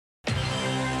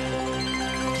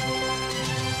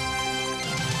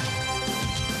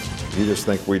You just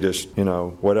think we just,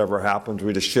 whatever happens,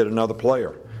 we just shit another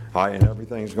player. And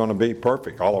everything's going to be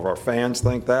perfect. All of our fans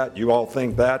think that. You all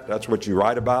think that. That's what you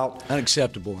write about.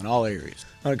 Unacceptable in all areas.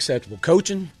 Unacceptable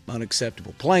coaching,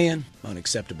 unacceptable playing,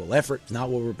 unacceptable effort. Not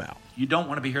what we're about. You don't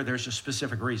want to be here. There's a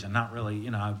specific reason. Not really,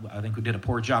 I think we did a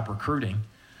poor job recruiting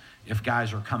if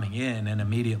guys are coming in and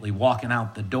immediately walking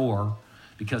out the door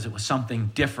because it was something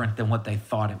different than what they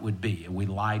thought it would be. We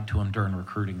lied to them during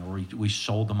recruiting, or we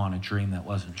sold them on a dream that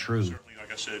wasn't true. Certainly,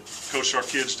 like I said, coach our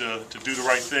kids to do the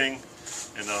right thing.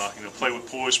 And, play with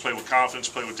poise, play with confidence,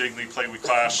 play with dignity, play with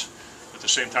class. At the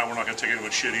same time, we're not going to take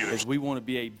anyone's shit either. We want to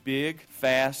be a big,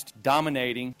 fast,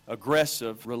 dominating,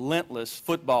 aggressive, relentless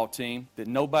football team that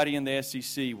nobody in the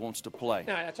SEC wants to play.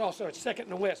 Nah, that's also a second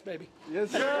in the West, baby. Yes,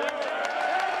 sir. Hey,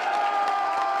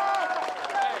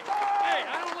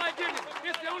 I don't like getting it.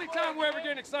 It's the only time we're ever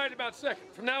getting excited about second.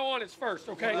 From now on, it's first,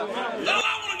 okay? All I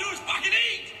want to do is fucking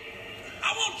eat.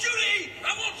 I want you to eat.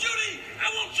 I want you to eat. I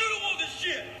want you to want this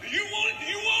shit. Do you want it? Do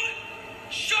you want it?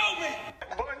 Show me.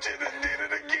 But you done did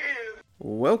it again.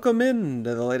 Welcome in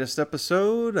to the latest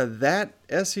episode of That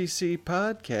SEC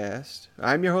Podcast.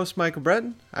 I'm your host, Michael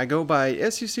Breton. I go by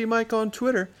SEC Mike on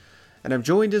Twitter. And I'm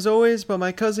joined as always by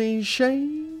my cousin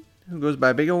Shane, who goes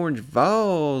by Big Orange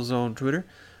Vols on Twitter.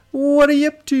 What are you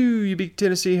up to, you big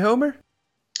Tennessee homer?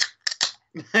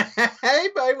 Hey,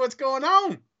 babe, what's going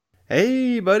on?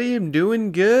 Hey, buddy, I'm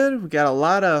doing good. We got a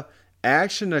lot of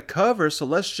action to cover, so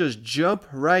let's just jump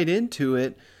right into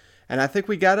it. And I think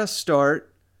we got to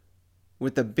start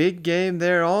with the big game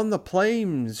there on the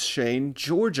Plains, Shane.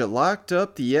 Georgia locked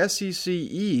up the SEC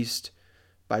East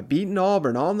by beating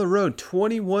Auburn on the road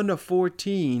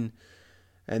 21-14.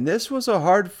 And this was a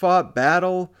hard-fought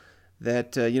battle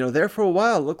that, there for a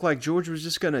while it looked like Georgia was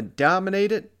just going to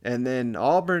dominate it. And then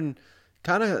Auburn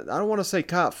kind of, I don't want to say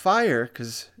caught fire,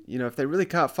 because if they really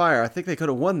caught fire, I think they could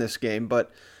have won this game, but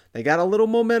they got a little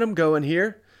momentum going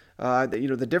here.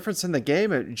 The difference in the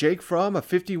game, Jake Fromm, a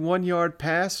 51-yard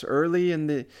pass early in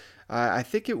the, I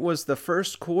think it was the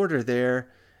first quarter there,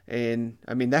 and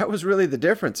that was really the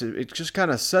difference. It just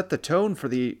kind of set the tone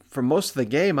for most of the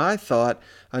game, I thought,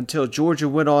 until Georgia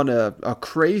went on a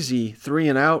crazy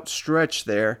 3-and-out stretch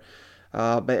there.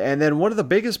 And then one of the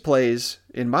biggest plays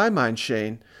in my mind,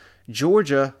 Shane,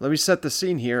 Georgia, let me set the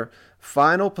scene here.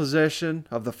 Final possession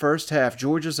of the first half.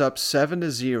 Georgia's up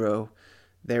 7-0.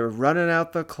 They were running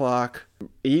out the clock,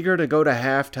 eager to go to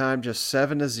halftime, just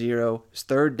 7-0. It's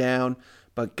third down.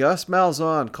 But Gus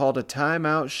Malzahn called a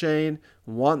timeout, Shane,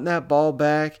 wanting that ball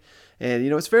back. And,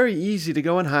 it's very easy to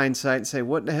go in hindsight and say,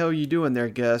 what the hell are you doing there,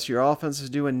 Gus? Your offense is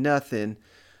doing nothing.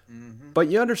 Mm-hmm. But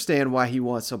you understand why he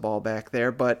wants the ball back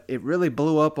there. But it really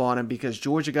blew up on him because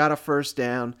Georgia got a first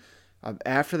down.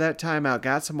 After that timeout,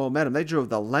 got some momentum. They drove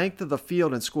the length of the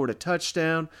field and scored a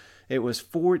touchdown. It was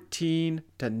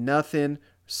 14-0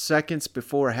 seconds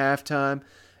before halftime,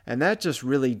 and that just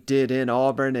really did in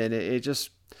Auburn. And it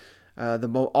just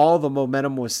all the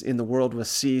momentum was in the world was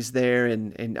seized there,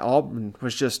 and Auburn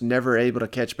was just never able to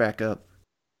catch back up.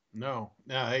 No,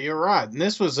 you're right. And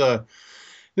this was a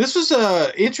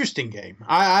interesting game.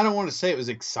 I don't want to say it was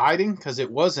exciting because it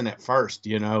wasn't at first.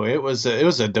 It was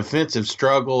a defensive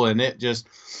struggle, and it just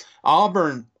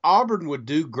Auburn would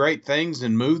do great things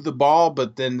and move the ball,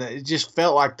 but then it just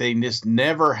felt like they just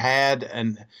never had,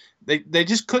 and they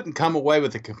just couldn't come away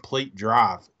with a complete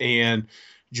drive. And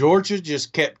Georgia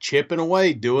just kept chipping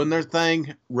away, doing their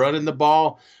thing, running the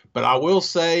ball. But I will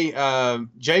say,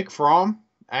 Jake Fromm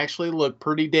actually looked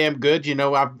pretty damn good.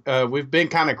 We've been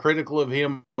kind of critical of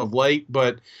him of late,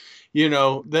 but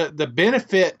the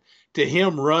benefit to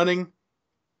him running,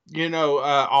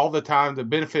 all the time, the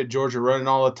benefit of Georgia running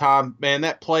all the time, man,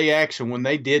 that play action, when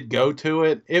they did go to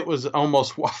it, it was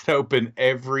almost wide open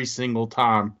every single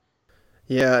time.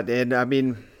 Yeah,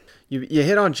 and you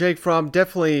hit on Jake Fromm.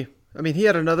 Definitely, he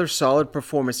had another solid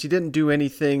performance. He didn't do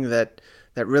anything that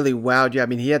really wowed you.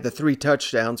 He had the 3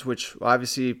 touchdowns, which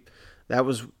obviously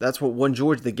that's what won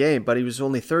Georgia the game, but he was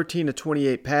only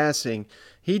 13-28 passing.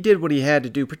 He did what he had to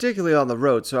do, particularly on the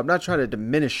road, so I'm not trying to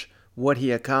diminish what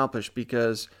he accomplished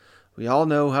because we all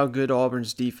know how good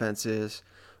Auburn's defense is.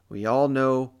 We all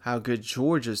know how good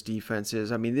Georgia's defense is.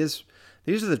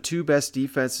 These are the 2 best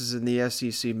defenses in the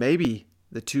SEC, maybe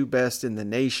the 2 best in the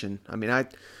nation.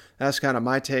 That's kind of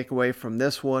my takeaway from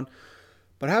this one.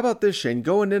 But how about this, Shane?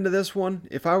 Going into this one,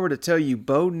 if I were to tell you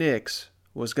Bo Nix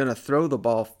was going to throw the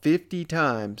ball 50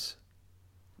 times,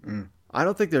 I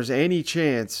don't think there's any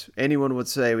chance anyone would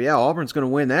say, well, yeah, Auburn's going to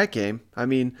win that game.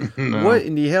 No. What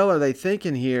in the hell are they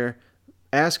thinking here,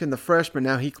 asking the freshman?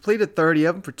 Now, he completed 30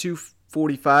 of them for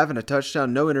 245 and a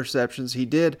touchdown, no interceptions. He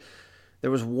did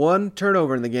There was one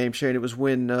turnover in the game, Shane. It was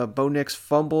when Bo Nix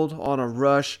fumbled on a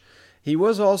rush. He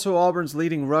was also Auburn's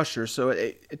leading rusher, so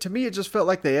to me it just felt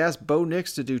like they asked Bo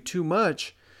Nix to do too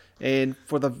much. And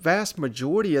for the vast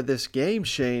majority of this game,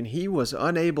 Shane, he was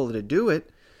unable to do it.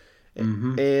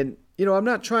 Mm-hmm. And, I'm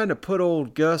not trying to put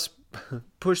old Gus,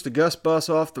 push the Gus bus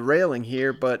off the railing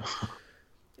here, but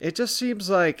it just seems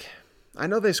like, I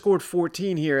know they scored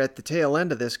 14 here at the tail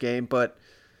end of this game, but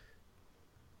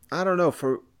I don't know,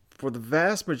 for the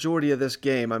vast majority of this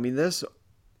game, I mean, this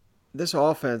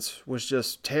offense was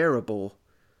just terrible.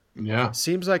 Yeah.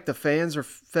 Seems like the fans are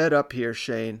fed up here,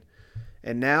 Shane.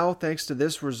 And now, thanks to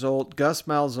this result, Gus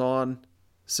Malzahn,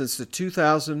 since the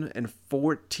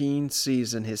 2014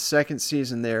 season, his second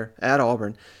season there at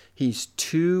Auburn, he's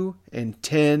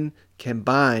 2-10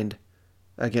 combined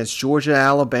against Georgia,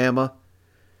 Alabama.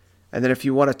 And then if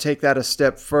you want to take that a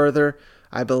step further,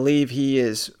 I believe he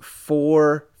is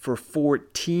 4 for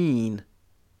 14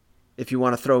 if you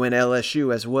want to throw in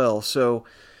LSU as well. So,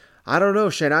 I don't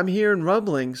know, Shane. I'm hearing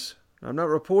rumblings. I'm not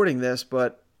reporting this,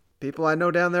 but people I know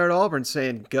down there at Auburn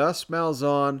saying Gus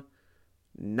Malzahn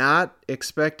not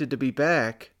expected to be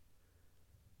back.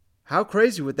 How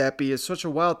crazy would that be? It's such a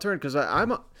wild turn because I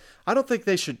don't think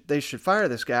they should fire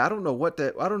this guy. I don't know what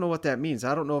that means.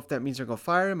 I don't know if that means they're going to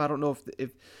fire him. I don't know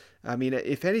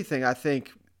if anything, I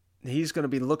think he's going to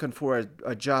be looking for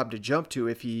a job to jump to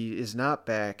if he is not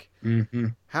back. Mm-hmm.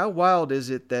 How wild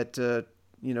is it that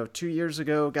 2 years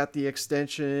ago got the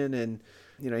extension and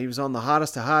he was on the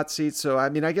hottest of hot seats. So, I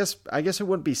guess it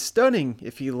wouldn't be stunning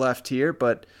if he left here,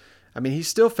 but, he's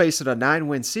still facing a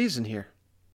 9-win season here.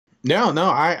 No,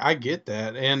 I get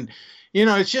that. And,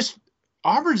 it's just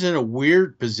Auburn's in a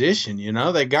weird position.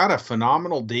 They got a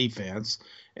phenomenal defense.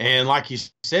 And like you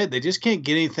said, they just can't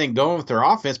get anything going with their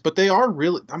offense, but they are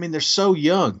really, they're so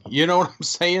young. You know what I'm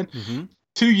saying? Mm-hmm.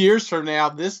 2 years from now,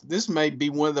 this may be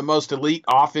one of the most elite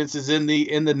offenses in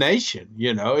the nation.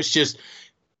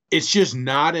 It's just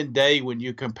night and day when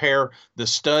you compare the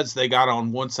studs they got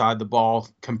on one side of the ball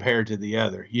compared to the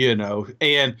other,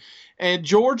 and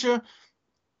Georgia,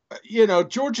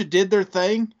 Georgia did their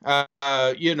thing.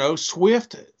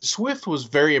 Swift was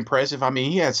very impressive.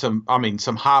 He had some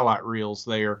highlight reels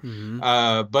there.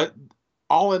 Mm-hmm. But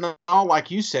all in all,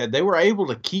 like you said, they were able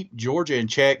to keep Georgia in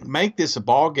check, make this a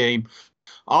ball game.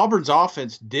 Auburn's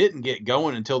offense didn't get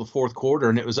going until the fourth quarter,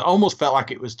 and it was almost felt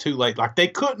like it was too late. Like they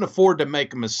couldn't afford to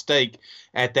make a mistake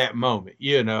at that moment,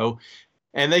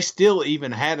 and they still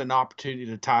even had an opportunity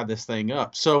to tie this thing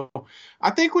up. So I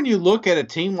think when you look at a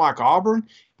team like Auburn,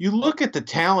 you look at the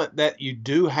talent that you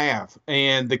do have,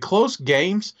 and the close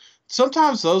games,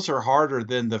 sometimes those are harder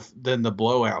than the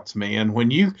blowouts, man.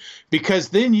 Because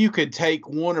then you could take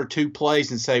one or two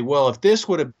plays and say, well, if this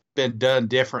would have been done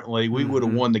differently, we would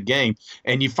have won the game.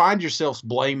 And you find yourselves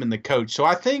blaming the coach. So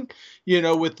I think,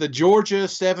 with the Georgia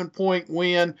 7-point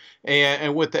win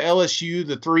and with the LSU,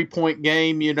 the 3-point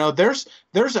game,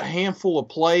 there's a handful of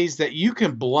plays that you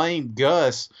can blame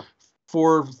Gus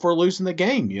for losing the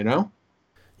game,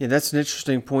 Yeah, that's an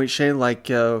interesting point, Shane. Like,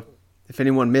 if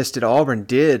anyone missed it, Auburn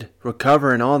did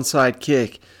recover an onside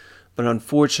kick, but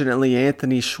unfortunately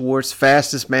Anthony Schwartz,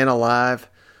 fastest man alive,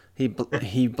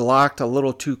 He blocked a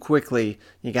little too quickly.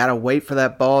 You got to wait for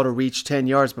that ball to reach 10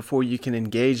 yards before you can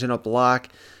engage in a block.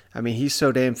 He's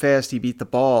so damn fast, he beat the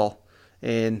ball.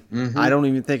 And I don't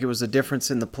even think it was a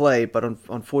difference in the play, but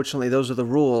unfortunately those are the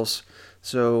rules.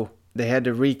 So they had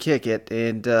to re-kick it,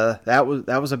 and that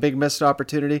was a big missed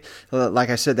opportunity.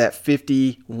 Like I said, that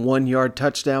 51-yard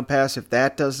touchdown pass, if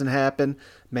that doesn't happen,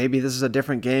 maybe this is a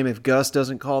different game if Gus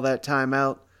doesn't call that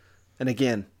timeout. And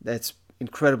again, that's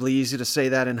incredibly easy to say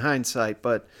that in hindsight,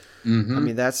 but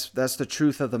that's the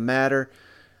truth of the matter.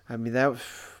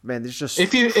 There's just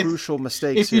crucial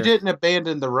mistakes. If you didn't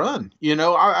abandon the run,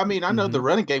 I know the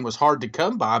running game was hard to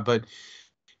come by, but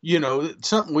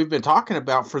something we've been talking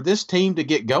about for this team to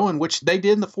get going, which they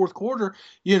did in the fourth quarter,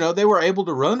 they were able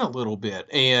to run a little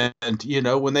bit. And,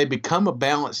 when they become a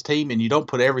balanced team and you don't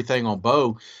put everything on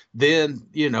Bo, then,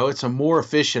 it's a more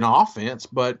efficient offense.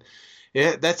 But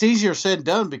that's easier said than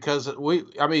done because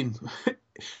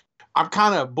I'm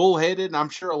kind of bullheaded, and I'm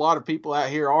sure a lot of people out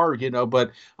here are,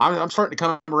 but I'm starting to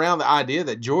come around the idea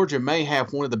that Georgia may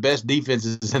have one of the best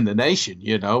defenses in the nation,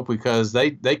 because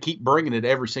they keep bringing it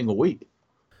every single week.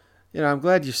 I'm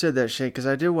glad you said that, Shane, because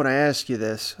I did want to ask you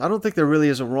this. I don't think there really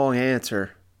is a wrong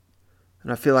answer,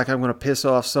 and I feel like I'm going to piss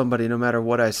off somebody no matter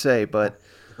what I say, but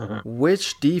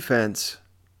which defense,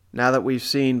 now that we've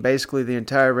seen basically the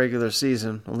entire regular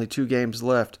season, only 2 games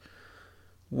left,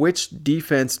 which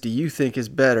defense do you think is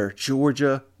better,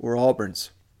 Georgia or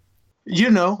Auburn's?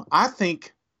 I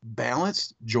think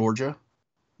balanced Georgia.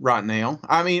 right now.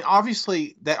 I mean,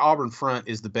 obviously that Auburn front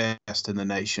is the best in the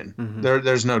nation. Mm-hmm.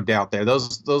 There's no doubt there.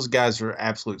 Those guys are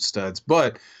absolute studs.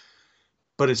 But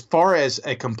as far as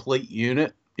a complete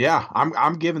unit, yeah,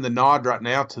 I'm giving the nod right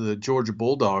now to the Georgia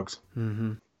Bulldogs.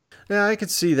 Mm-hmm. Yeah, I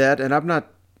could see that, and I'm not.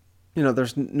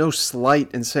 There's no slight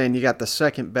in saying you got the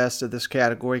second best of this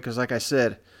category because, like I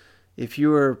said, if you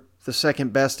were the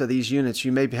second best of these units,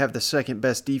 you maybe have the second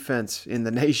best defense in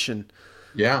the nation.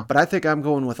 Yeah. But I think I'm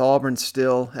going with Auburn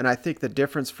still, and I think the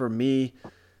difference for me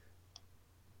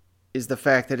is the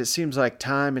fact that it seems like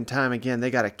time and time again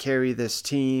they got to carry this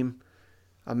team.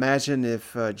 Imagine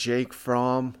if Jake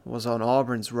Fromm was on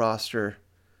Auburn's roster.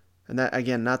 And that,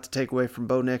 again, not to take away from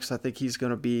Bo Nix, I think he's going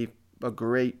to be a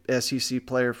great SEC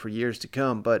player for years to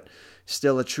come, but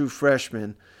still a true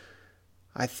freshman.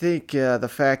 I think the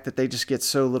fact that they just get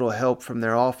so little help from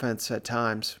their offense at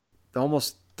times,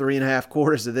 almost 3.5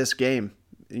 quarters of this game,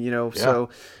 so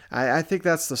I think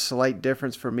that's the slight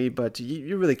difference for me, but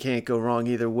you really can't go wrong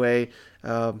either way.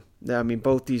 I mean,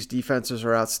 both these defenses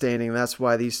are outstanding, and that's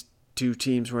why these two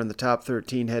teams were in the top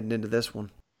 13 heading into this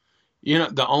one.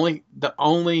 The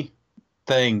only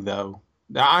thing, though,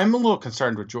 I'm a little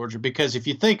concerned with Georgia because if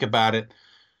you think about it,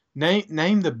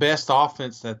 name the best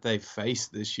offense that they've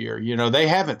faced this year. They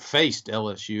haven't faced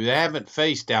LSU. They haven't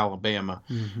faced Alabama.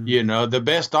 Mm-hmm. The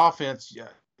best offense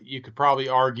you could probably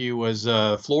argue was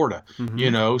Florida.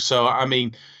 Mm-hmm. So I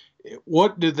mean,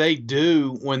 what do they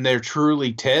do when they're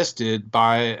truly tested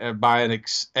by an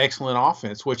excellent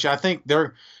offense? Which I think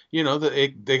they're.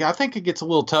 I think it gets a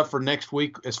little tougher next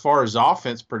week as far as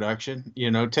offense production.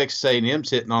 Texas A&M's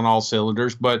hitting on all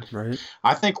cylinders, but right.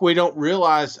 I think we don't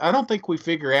realize. I don't think we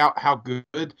figure out how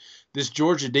good this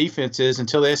Georgia defense is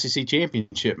until the SEC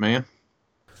championship, man.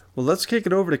 Well, let's kick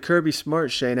it over to Kirby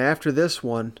Smart, Shane. After this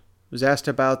one, was asked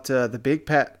about the big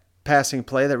passing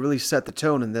play that really set the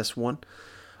tone in this one.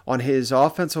 On his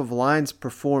offensive line's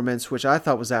performance, which I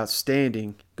thought was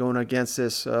outstanding, going against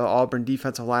this Auburn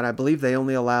defensive line. I believe they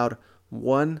only allowed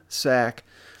 1 sack.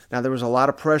 Now, there was a lot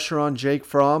of pressure on Jake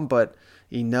Fromm, but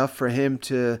enough for him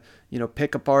to,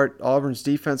 pick apart Auburn's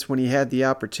defense when he had the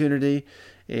opportunity.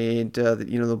 And,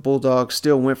 the Bulldogs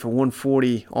still went for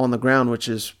 140 on the ground, which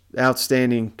is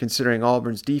outstanding considering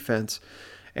Auburn's defense.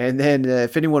 And then,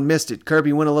 if anyone missed it,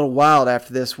 Kirby went a little wild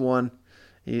after this one.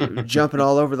 He jumping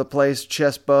all over the place,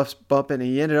 chest bumping.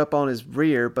 He ended up on his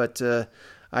rear, but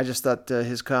I just thought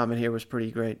his comment here was pretty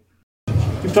great.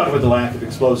 You've talked about the lack of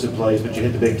explosive plays, but you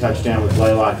hit the big touchdown with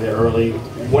Blaylock there early.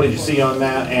 What did you see on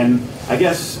that? And I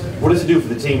guess, what does it do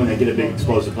for the team when they get a big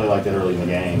explosive play like that early in the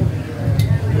game?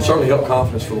 It certainly helped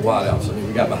confidence for the wideouts. I mean,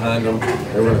 we got behind them.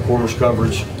 They were in a quarters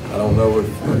coverage. I don't know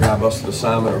if a guy busted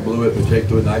assignment or blew it, but Jake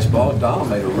threw a nice ball. Dom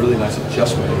made a really nice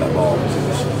adjustment in that ball.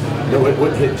 It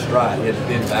wouldn't hit stride. He had to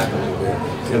bend back a little bit.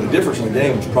 The difference in the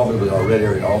game was probably with our red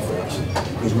area offense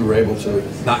because we were able to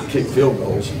not kick field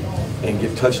goals and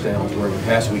get touchdowns where in the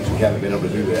past weeks we haven't been able to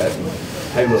do that. And,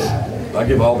 hey, look, I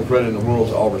give all the credit in the world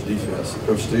to Auburn's defense.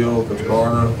 Coach Steele, Coach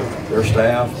Garner, their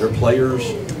staff, their players.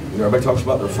 Everybody talks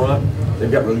about their front.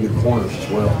 They've got really good corners as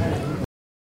well.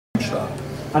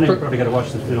 I know you probably got to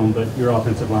watch the film, but your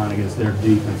offensive line against their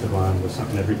defensive line was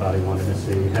something everybody wanted to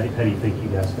see. How do you think you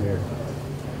guys fared?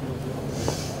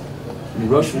 You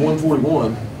rush for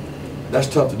 141, that's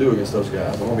tough to do against those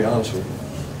guys. I'm going to be honest with you.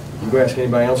 You go ask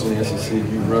anybody else in the SEC,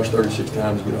 if you rush 36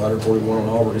 times, get 141 on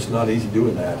Auburn, it's not easy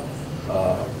doing that.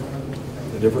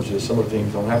 The difference is some of the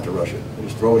teams don't have to rush it. They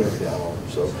just throw it every down on them.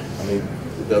 So, I mean,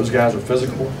 those guys are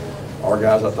physical. Our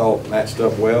guys, I thought, matched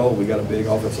up well. We got a big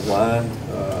offensive line.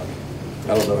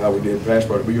 I don't know how we did pass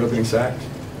part. Were you up any sacks?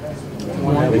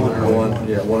 One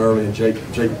early, and Jake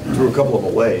threw a couple of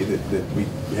them away that we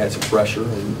had some pressure.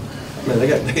 And I mean,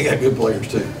 they got good players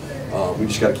too. We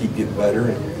just got to keep getting better,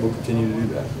 and we'll continue to do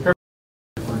that.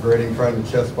 Regretting trying to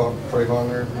chest bump Trayvon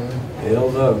there?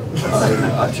 Hell no.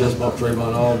 I chest bumped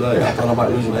Trayvon all day. I thought I might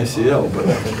lose an ACL, but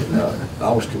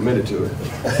I was committed to it.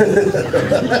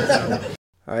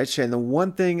 All right, Shane, the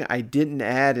one thing I didn't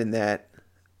add in that,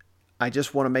 I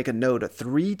just want to make a note of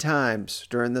 3 times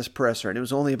during this presser, and it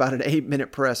was only about an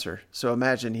 8-minute presser. So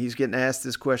imagine he's getting asked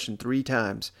this question 3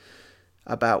 times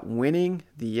about winning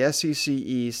the SEC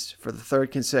East for the 3rd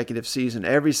consecutive season.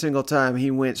 Every single time he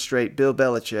went straight Bill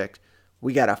Belichick.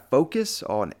 We got to focus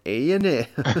on A&M.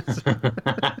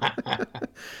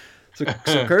 So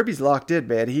Kirby's locked in,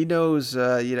 man. He knows,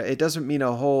 it doesn't mean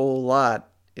a whole lot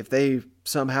if they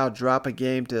somehow drop a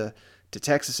game to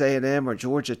Texas A&M or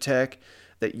Georgia Tech,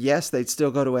 that yes, they'd still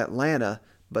go to Atlanta,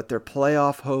 but their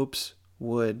playoff hopes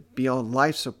would be on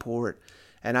life support.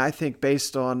 And I think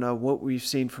based on what we've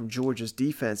seen from Georgia's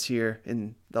defense here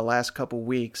in the last couple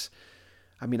weeks,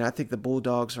 I mean, I think the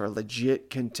Bulldogs are a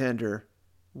legit contender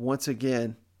once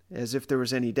again, as if there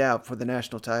was any doubt, for the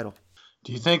national title.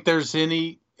 Do you think there's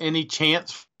any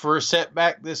chance for a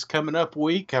setback this coming up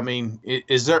week? I mean,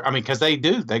 is there? I mean, because they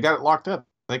got it locked up.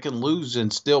 They can lose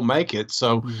and still make it.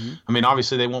 So, I mean,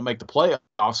 obviously they won't make the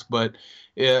playoffs, but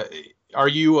are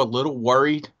you a little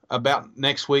worried about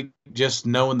next week, just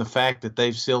knowing the fact that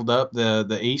they've sealed up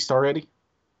the East already?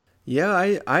 Yeah,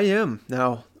 I am.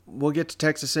 Now, we'll get to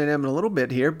Texas A&M in a little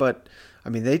bit here, but, I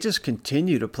mean, they just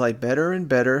continue to play better and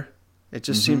better. It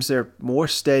just seems they're more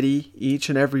steady each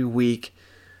and every week.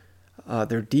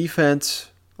 Their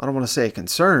defense, I don't want to say a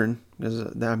concern,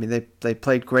 because, I mean, they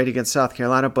played great against South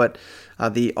Carolina, but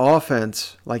the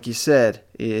offense, like you said,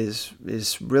 is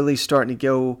really starting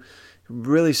to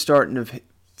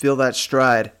feel that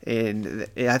stride. And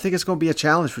I think it's going to be a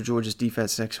challenge for Georgia's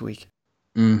defense next week.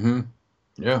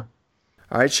 Yeah.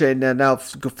 All right, Shane, now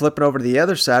flipping over to the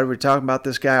other side, we're talking about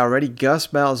this guy already, Gus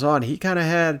Malzahn. He kind of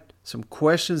had some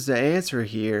questions to answer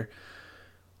here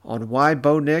on why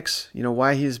Bo Nix,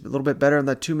 why he's a little bit better in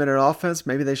that 2-minute offense.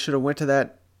 Maybe they should have went to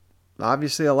that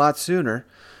obviously a lot sooner,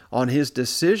 on his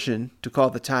decision to call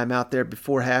the timeout there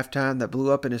before halftime that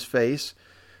blew up in his face.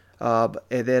 And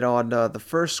then on the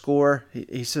first score,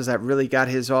 he says that really got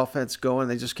his offense going.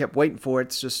 They just kept waiting for it.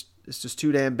 It's just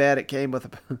too damn bad. It came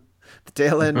with the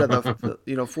tail end of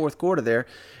the fourth quarter there.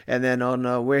 And then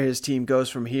on where his team goes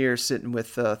from here, sitting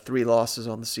with 3 losses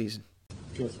on the season.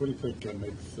 Gus, what do you think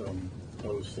makes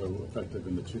Bo so effective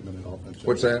in the 2-minute offense?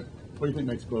 What's that? What do you think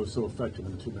makes Bo so effective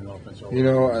in the 2-minute offense?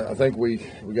 I think we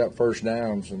got first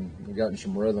downs and we got in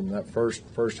some rhythm. That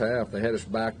first half, they had us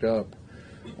backed up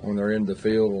on their end of the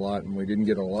field a lot, and we didn't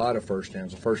get a lot of first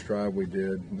downs. The first drive we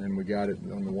did, and then we got it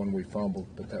on the one we fumbled,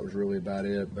 but that was really about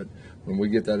it. But when we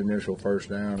get that initial first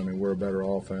down, I mean, we're a better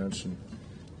offense, and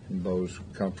Bo's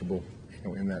comfortable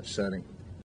in that setting.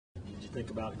 Think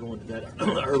about going to that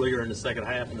earlier in the second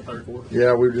half in the third quarter?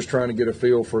 Yeah, we were just trying to get a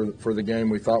feel for the game.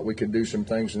 We thought we could do some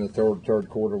things in the third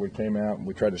quarter. We came out and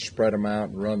we tried to spread them out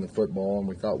and run the football, and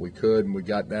we thought we could, and we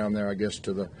got down there, I guess,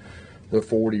 to the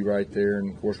 40 right there,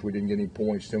 and of course we didn't get any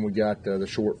points. Then we got the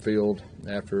short field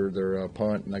after their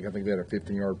punt, and I think they had a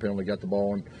 15-yard penalty, got the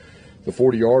ball on the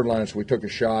 40-yard line, so we took a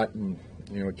shot, and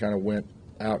it kind of went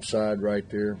outside right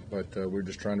there, but we were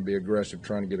just trying to be aggressive,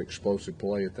 trying to get explosive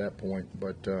play at that point.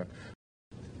 But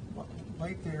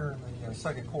late there in the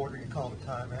second quarter, you called a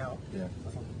timeout. Yeah.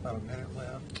 With about a minute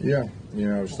left. Yeah.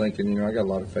 I was thinking, I got a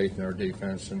lot of faith in our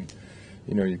defense, and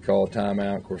you call a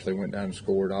timeout. Of course, they went down and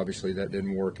scored. Obviously, that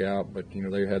didn't work out, but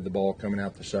they had the ball coming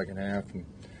out the second half, and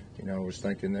I was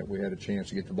thinking that we had a chance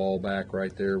to get the ball back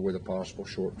right there with a possible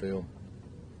short field.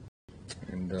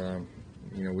 And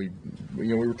we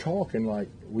were talking like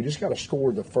we just got to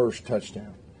score the first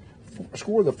touchdown.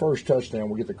 Score the first touchdown,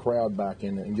 we'll get the crowd back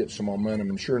in it and get some momentum.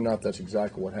 And sure enough, that's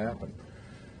exactly what happened.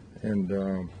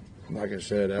 And like I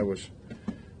said, that was,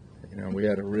 we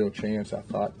had a real chance, I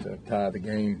thought, to tie the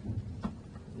game,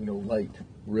 late.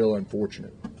 Real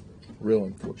unfortunate.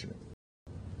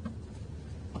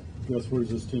 Gus, where does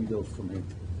this team go from here?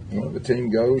 Well, the team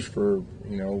goes for,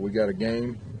 we got a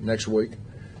game next week,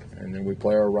 and then we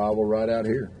play our rival right out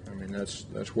here. I mean,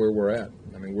 that's where we're at.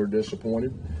 I mean, we're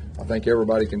disappointed. I think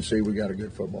everybody can see we got a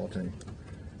good football team.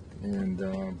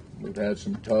 And we've had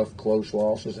some tough, close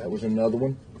losses. That was another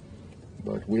one.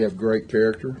 But we have great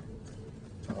character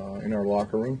in our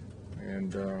locker room,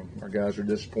 and our guys are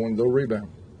disappointed. They'll rebound.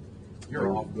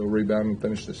 They'll rebound and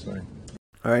finish this thing.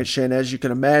 All right, Shane, as you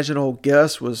can imagine, old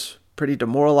Gus was pretty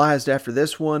demoralized after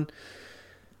this one.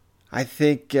 I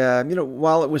think,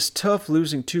 while it was tough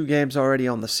losing 2 games already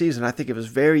on the season, I think it was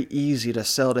very easy to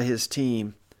sell to his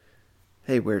team,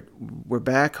 hey, we're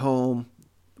back home.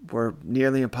 We're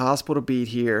nearly impossible to beat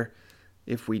here.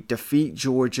 If we defeat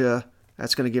Georgia,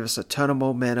 that's going to give us a ton of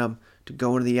momentum to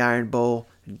go into the Iron Bowl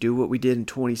and do what we did in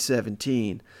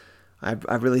 2017. I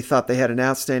really thought they had an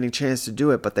outstanding chance to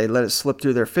do it, but they let it slip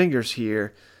through their fingers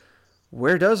here.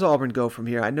 Where does Auburn go from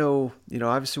here? I know,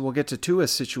 obviously we'll get to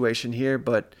Tua's situation here,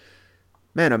 but,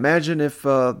 man, imagine if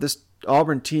this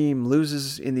Auburn team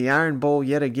loses in the Iron Bowl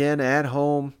yet again at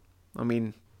home. I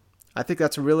mean, I think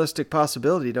that's a realistic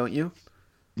possibility, don't you?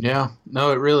 Yeah,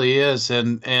 no, it really is.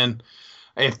 And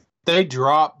if they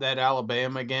drop that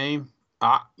Alabama game,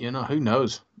 who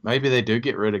knows? Maybe they do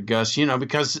get rid of Gus,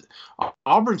 because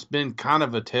Auburn's been kind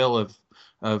of a tale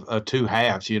of 2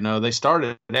 halves. They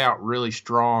started out really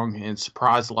strong and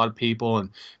surprised a lot of people, and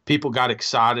people got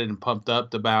excited and pumped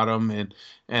up about them,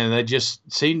 and they just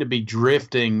seem to be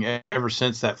drifting ever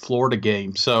since that Florida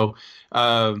game. So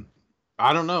I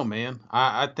don't know, man.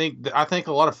 I think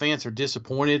a lot of fans are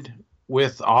disappointed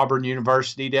with Auburn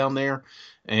University down there,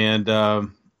 and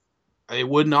it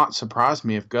would not surprise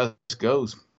me if Gus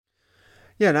goes.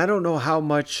 Yeah, and I don't know how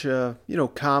much,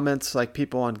 comments like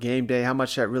people on game day, how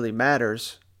much that really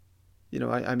matters.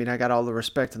 I mean, I got all the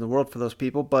respect in the world for those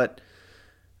people, but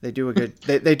they do a good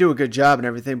they do a good job and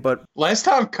everything. But last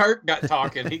time Kirk got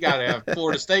talking, he got a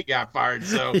Florida State guy fired,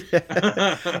 so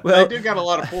well, they do got a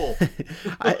lot of pull.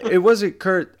 It wasn't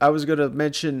Kurt. I was going to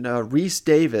mention Reese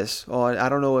Davis. I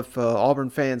don't know if Auburn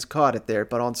fans caught it there,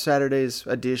 but on Saturday's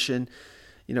edition,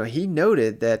 he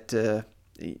noted that,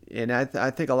 and I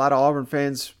think a lot of Auburn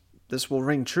fans, this will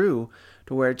ring true,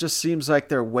 to where it just seems like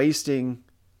they're wasting,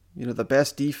 the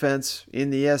best defense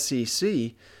in the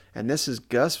SEC. And this is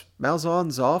Gus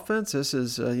Malzahn's offense. This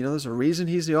is, there's a reason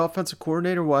he's the offensive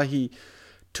coordinator, why he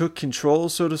took control,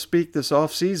 so to speak, this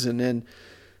offseason. And,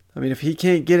 I mean, if he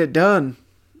can't get it done,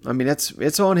 I mean,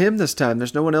 it's on him this time.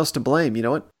 There's no one else to blame, you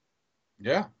know what?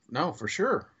 Yeah, no, for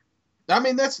sure. I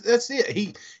mean, that's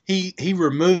it. He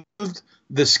removed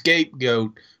the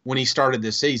scapegoat when he started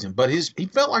this season, but he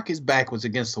felt like his back was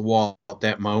against the wall at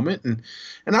that moment, and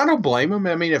I don't blame him.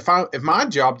 I mean, if my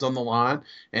job's on the line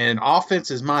and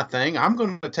offense is my thing, I'm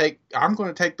going to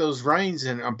take those reins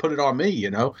and put it on me,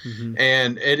 Mm-hmm.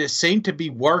 And it seemed to be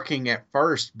working at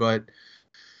first, but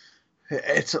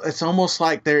it's almost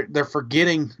like they're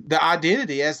forgetting the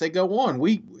identity as they go on.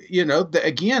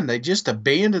 Again, they just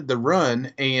abandoned the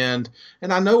run, and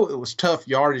I know it was tough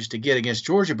yardage to get against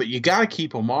Georgia, but you got to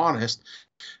keep them honest,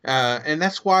 and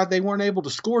that's why they weren't able to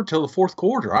score until the fourth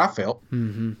quarter, I felt.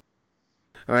 Mm-hmm.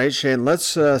 All right, Shane,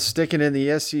 let's stick it in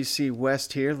the SEC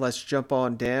West here. Let's jump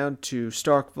on down to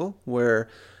Starkville, where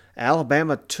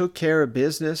Alabama took care of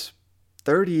business,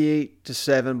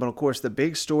 38-7. But of course, the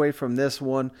big story from this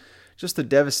one, just the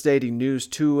devastating news.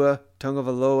 Tua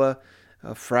Tagovailoa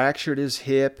fractured his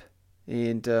hip,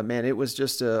 and man, it was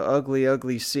just an ugly,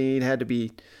 ugly scene. Had to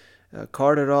be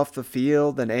carted off the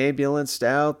field, then ambulanced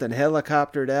out, then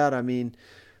helicoptered out. I mean,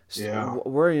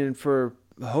 worrying for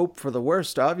hope for the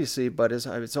worst, obviously, but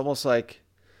it's almost like,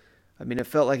 I mean, it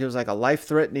felt like it was like a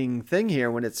life-threatening thing here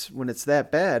when it's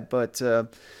that bad. But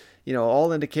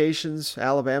all indications,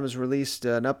 Alabama's released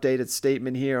an updated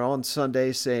statement here on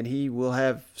Sunday saying he will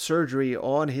have surgery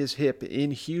on his hip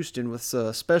in Houston with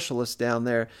a specialist down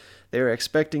there. They're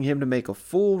expecting him to make a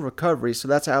full recovery, so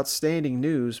that's outstanding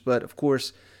news. But, of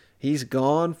course, he's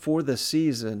gone for the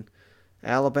season.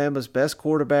 Alabama's best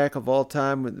quarterback of all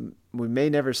time. We may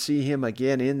never see him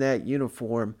again in that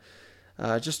uniform.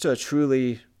 Just a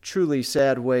truly, truly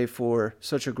sad way for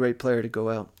such a great player to go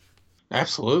out.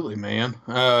 Absolutely, man.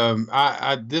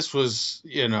 This was,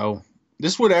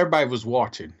 this is what everybody was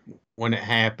watching when it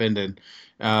happened, and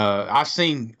I've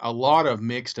seen a lot of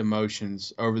mixed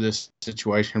emotions over this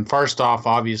situation. First off,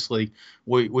 obviously,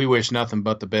 we wish nothing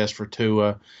but the best for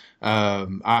Tua.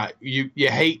 You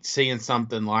hate seeing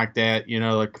something like that,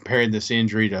 like comparing this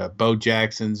injury to Bo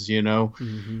Jackson's,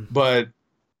 Mm-hmm. But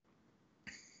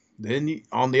then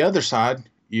on the other side,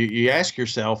 you ask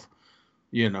yourself,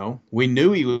 we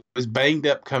knew he was banged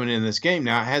up coming in this game.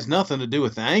 Now, it has nothing to do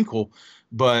with the ankle,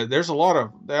 but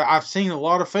I've seen a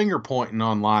lot of finger pointing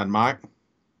online, Mike.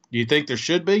 Do you think there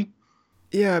should be?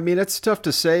 Yeah, I mean, it's tough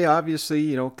to say.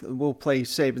 Obviously, we'll play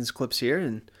Saban's clips here,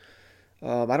 and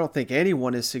I don't think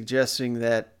anyone is suggesting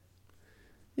that,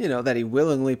 that he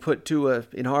willingly put Tua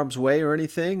in harm's way or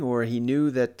anything, or he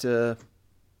knew that, that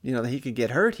he could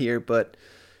get hurt here. But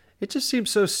it just seems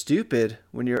so stupid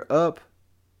when you're up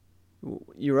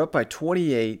by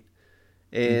 28,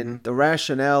 and the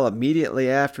rationale immediately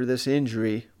after this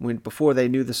injury, before they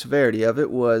knew the severity of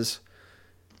it, was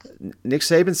Nick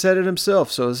Saban said it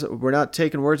himself. So we're not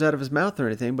taking words out of his mouth or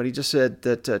anything, but he just said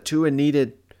that Tua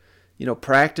needed,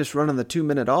 practice running the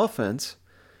 2-minute offense,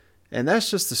 and that's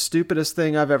just the stupidest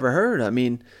thing I've ever heard. I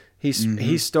mean,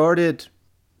 he started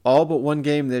all but one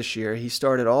game this year. He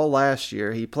started all last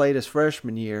year. He played his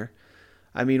freshman year.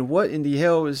 I mean, what in the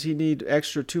hell does he need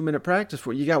extra 2-minute practice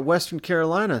for? You got Western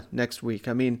Carolina next week.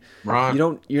 I mean, right.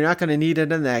 You're not going to need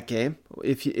it in that game.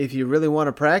 If you really want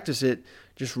to practice it,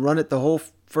 just run it the whole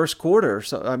first quarter.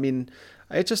 So I mean,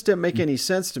 it just didn't make any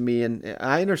sense to me. And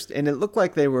I understand. And it looked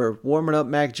like they were warming up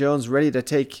Mac Jones, ready to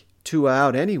take Tua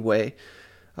out anyway.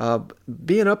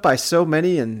 Being up by so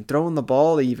many and throwing the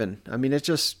ball even. I mean, it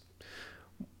just,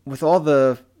 with all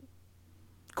the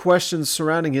questions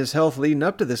surrounding his health leading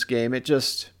up to this game, it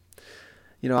just,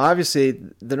 obviously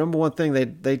the number one thing,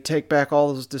 they'd take back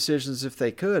all those decisions if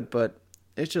they could, but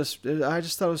I just thought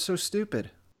it was so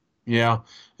stupid. Yeah,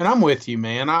 and I'm with you,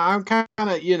 man. I'm kind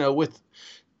of, with,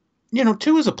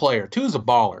 Tua's a player, Tua's a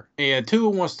baller, and Tua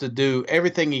wants to do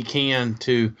everything he can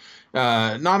to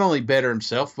not only better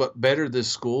himself, but better this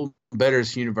school, better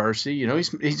this university. You know,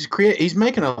 he's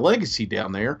making a legacy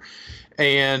down there,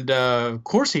 and of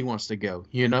course he wants to go.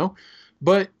 You know,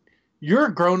 but you're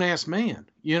a grown ass man.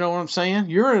 You know what I'm saying?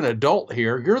 You're an adult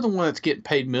here. You're the one that's getting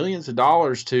paid millions of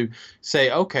dollars to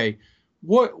say, okay,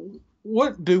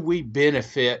 what do we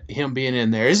benefit him being in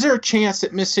there? Is there a chance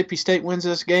that Mississippi State wins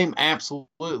this game?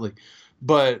 Absolutely.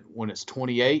 But when it's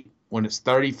 28, when it's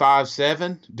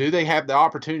 35-7, do they have the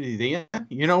opportunity then?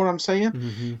 You know what I'm saying?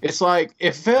 Mm-hmm. It's like,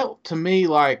 it felt to me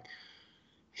like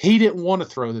he didn't want to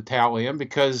throw the towel in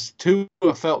because Tua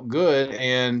felt good,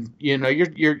 and you know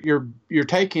you're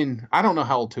taking, I don't know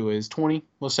how old Tua is, 20,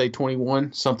 let's say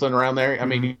 21, something around there. I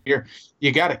mean,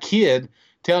 you got a kid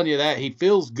telling you that he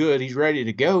feels good, he's ready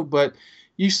to go, but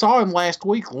you saw him last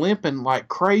week limping like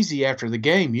crazy after the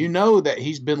game. You know that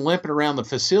he's been limping around the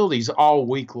facilities all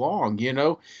week long. You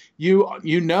know,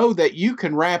 you know that you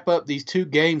can wrap up these 2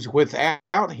 games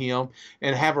without him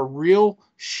and have a real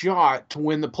shot to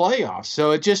win the playoffs.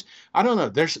 So it just, I don't know.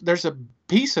 There's a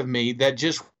piece of me that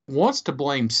just wants to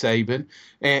blame Saban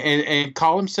and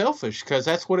call him selfish, because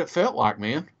that's what it felt like,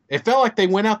 man. It felt like they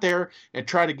went out there and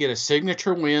tried to get a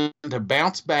signature win to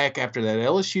bounce back after that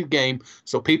LSU game,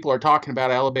 so people are talking about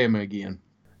Alabama again.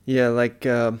 Yeah, like,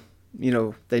 you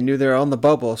know, they knew they're on the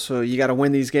bubble, so you got to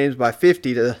win these games by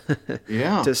 50 to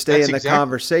to stay in the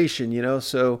conversation, you know.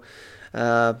 So,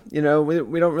 you know,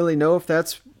 we don't really know if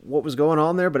that's what was going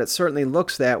on there, but it certainly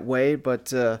looks that way.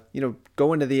 But, you know,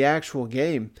 going to the actual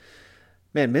game,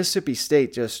 man, Mississippi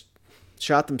State just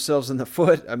shot themselves in the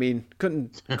foot. I mean,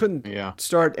 couldn't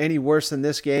start any worse than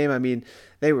this game. I mean,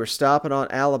 they were stopping on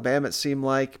Alabama, it seemed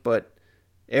like, but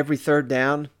every third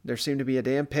down, there seemed to be a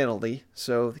damn penalty.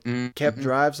 So kept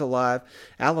drives alive.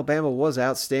 Alabama was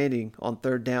outstanding on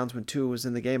third downs when Tua was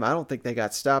in the game. I don't think they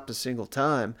got stopped a single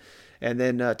time. And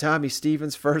then Tommy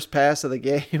Stevens' first pass of the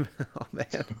game. Oh,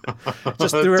 man.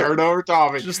 Just threw Turn over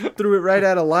Tommy. Just threw it right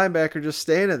at a linebacker just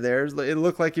standing there. It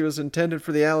looked like he was intended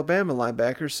for the Alabama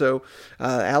linebacker. So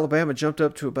Alabama jumped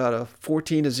up to about a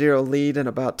 14-0 lead in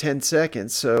about 10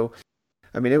 seconds. So,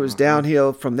 I mean, it was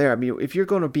downhill from there. I mean, if you're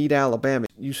going to beat Alabama,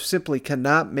 you simply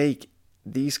cannot make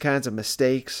these kinds of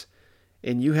mistakes,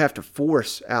 and you have to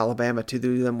force Alabama to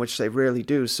do them, which they rarely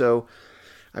do. So,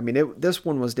 I mean, this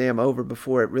one was damn over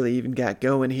before it really even got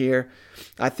going here.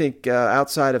 I think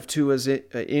outside of Tua's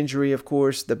injury, of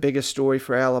course, the biggest story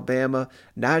for Alabama,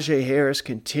 Najee Harris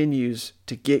continues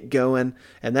to get going,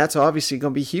 and that's obviously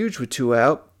going to be huge with Tua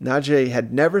out. Najee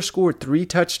had never scored 3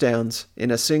 touchdowns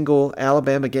in a single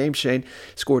Alabama game, Shane.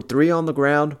 Scored 3 on the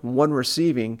ground, 1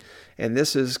 receiving, and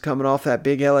this is coming off that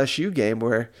big LSU game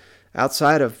where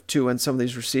outside of Tua and some of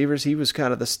these receivers, he was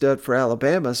kind of the stud for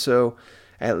Alabama, so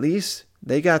at least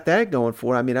they got that going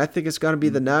for it. I mean, I think it's going to be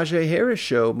the Najee Harris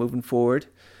show moving forward,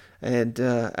 and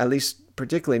at least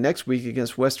particularly next week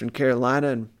against Western Carolina,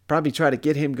 and probably try to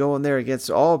get him going there against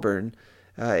Auburn.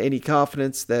 Any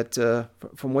confidence that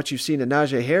from what you've seen of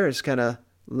Najee Harris kind of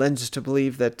lends to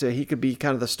believe that he could be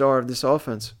kind of the star of this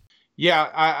offense? Yeah,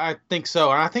 I think so.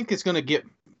 And I think it's going to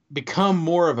become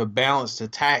more of a balanced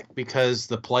attack because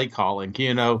the play calling,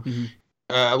 you know.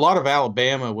 A lot of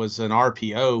Alabama was an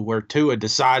RPO where Tua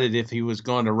decided if he was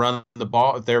going to run the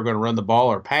ball, if they were going to run the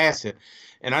ball or pass it.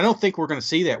 And I don't think we're going to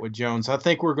see that with Jones. I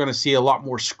think we're going to see a lot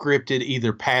more scripted,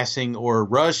 either passing or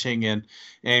rushing. And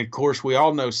of course, we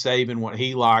all know Saban, what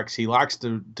he likes. He likes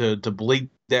to bleed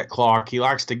that clock. He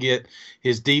likes to get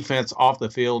his defense off the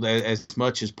field as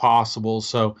much as possible.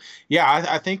 So, yeah,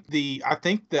 I think the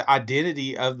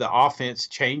identity of the offense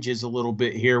changes a little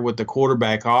bit here with the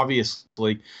quarterback,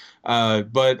 obviously.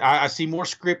 But I see more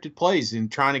scripted plays in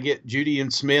trying to get Judy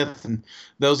and Smith and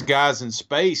those guys in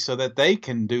space so that they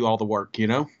can do all the work, you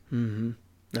know? Mm-hmm.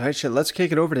 All right, so let's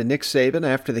kick it over to Nick Saban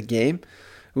after the game,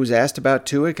 who was asked about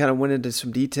Tua, kind of went into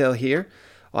some detail here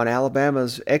on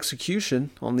Alabama's execution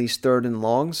on these 3rd and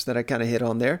longs that I kind of hit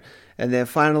on there. And then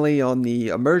finally on the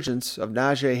emergence of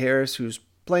Najee Harris, who's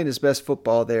playing his best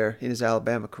football there in his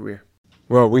Alabama career.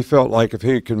 Well, we felt like if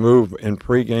he could move in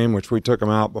pregame, which we took him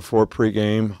out before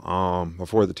pregame,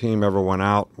 before the team ever went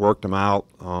out, worked him out.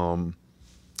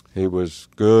 He was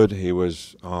good. He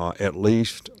was at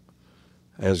least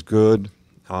as good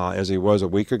as he was a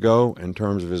week ago in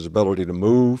terms of his ability to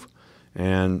move.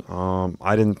 And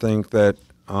I didn't think that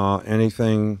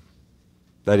anything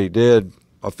that he did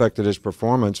affected his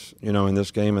performance, you know, in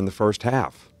this game in the first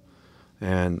half.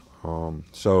 And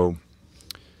so,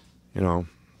 you know,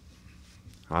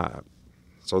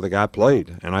 so the guy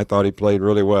played, and I thought he played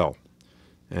really well.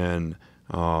 And,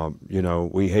 you know,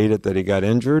 we hate it that he got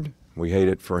injured. We hate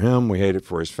it for him. We hate it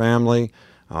for his family.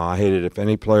 I hate it if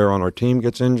any player on our team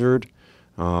gets injured.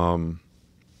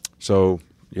 So,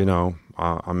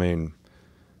 I mean,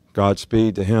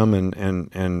 Godspeed to him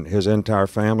and his entire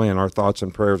family, and our thoughts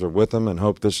and prayers are with him, and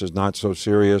hope this is not so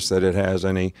serious that it has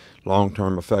any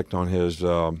long-term effect on his,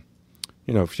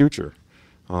 future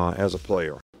as a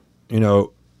player. The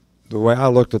way I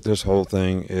looked at this whole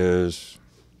thing is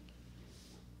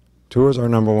Tua's our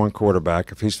number one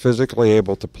quarterback. If he's physically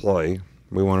able to play,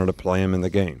 we wanted to play him in the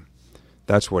game.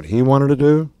 That's what he wanted to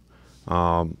do,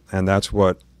 and that's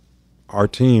what our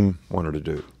team wanted to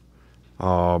do.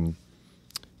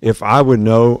 If I would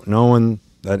knowing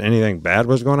that anything bad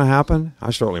was going to happen, I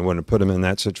certainly wouldn't have put him in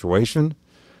that situation.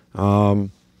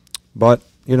 But,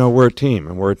 we're a team,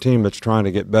 and we're a team that's trying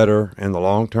to get better in the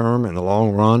long term, in the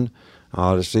long run,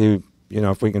 to see,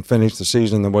 if we can finish the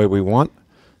season the way we want.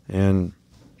 And,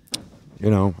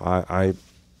 I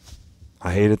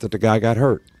hate it that the guy got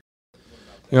hurt.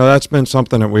 That's been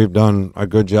something that we've done a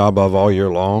good job of all year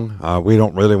long. We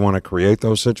don't really want to create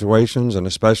those situations, and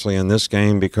especially in this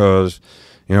game because,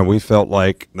 we felt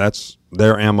like that's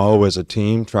their MO as a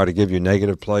team, try to give you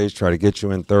negative plays, try to get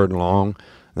you in third and long.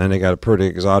 And then they got a pretty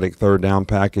exotic third down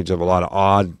package of a lot of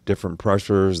odd different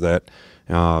pressures that,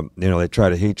 they try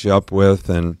to heat you up with.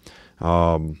 And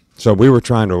so we were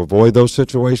trying to avoid those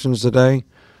situations today.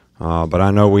 But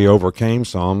I know we overcame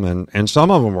some, and some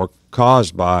of them were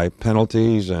caused by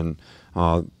penalties and,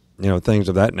 things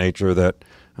of that nature that,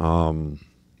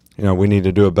 we need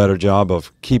to do a better job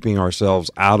of keeping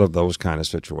ourselves out of those kind of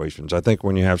situations. I think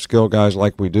when you have skill guys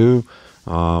like we do,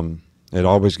 it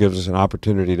always gives us an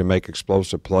opportunity to make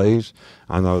explosive plays.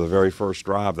 I know the very first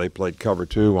drive they played cover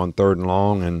 2 on third and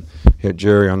long and hit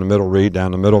Jerry on the middle read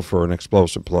down the middle for an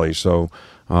explosive play. So,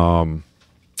 I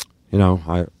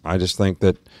just think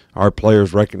that our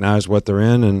players recognize what they're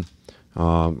in, and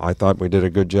I thought we did a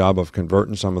good job of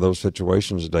converting some of those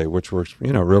situations today, which were,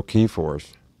 real key for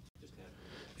us.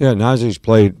 Yeah, Najee's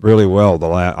played really well.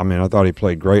 I thought he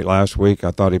played great last week. I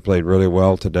thought he played really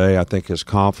well today. I think his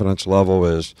confidence level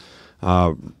is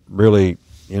really,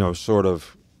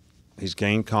 he's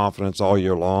gained confidence all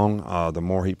year long. The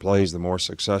more he plays, the more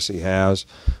success he has.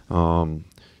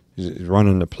 He's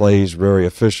running the plays very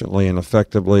efficiently and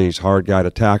effectively. He's a hard guy to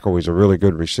tackle. He's a really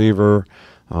good receiver.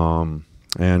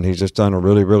 And he's just done a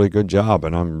really, really good job,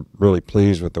 and I'm really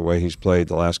pleased with the way he's played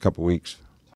the last couple weeks.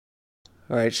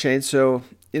 All right, Shane, so,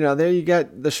 there you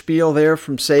got the spiel there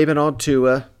from Saban on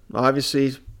Tua.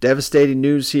 Obviously, devastating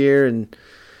news here, and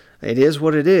it is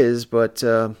what it is, but,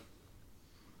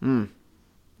 man,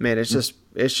 it's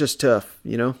just tough,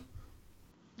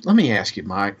 Let me ask you,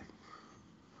 Mike.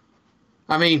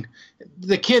 I mean,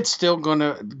 the kid's still going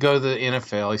to go to the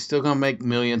NFL. He's still going to make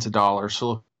millions of dollars.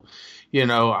 So,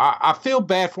 I feel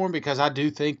bad for him because I do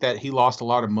think that he lost a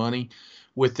lot of money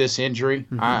with this injury.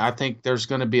 Mm-hmm. I think there's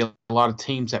going to be a lot of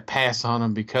teams that pass on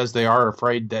him because they are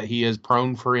afraid that he is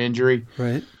prone for injury.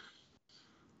 Right.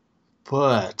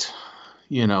 But,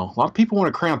 a lot of people want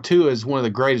to crown Tua as one of the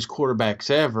greatest quarterbacks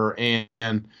ever.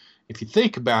 And if you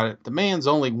think about it, the man's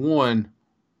only won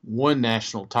one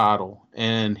national title,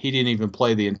 and he didn't even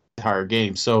play the entire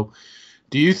game. So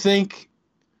do you think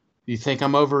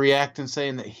I'm overreacting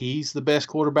saying that he's the best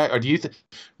quarterback? Or do you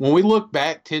when we look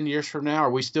back 10 years from now,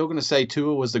 are we still going to say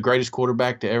Tua was the greatest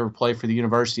quarterback to ever play for the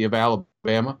University of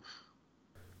Alabama?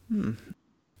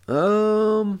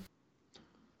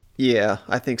 Yeah,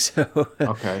 I think so.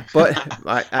 Okay. But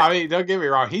I mean, don't get me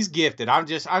wrong. He's gifted. I'm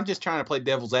just trying to play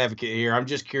devil's advocate here. I'm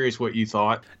just curious what you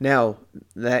thought. Now,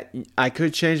 that I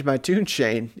could change my tune,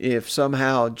 Shane, if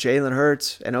somehow Jalen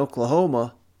Hurts and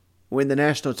Oklahoma win the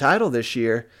national title this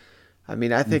year. I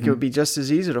mean, I think it would be just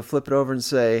as easy to flip it over and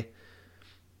say,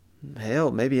 hell,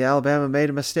 maybe Alabama made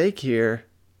a mistake here.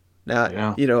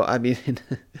 Now, I mean,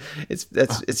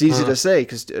 it's easy to say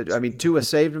because, Tua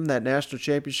saved him that national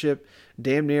championship,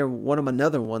 damn near won him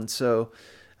another one. So,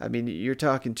 I mean, you're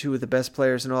talking two of the best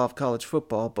players in all of college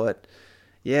football. But,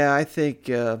 yeah, I think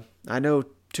I know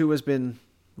Tua's been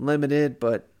limited,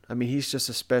 but, I mean, he's just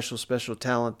a special, special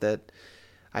talent that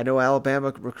I know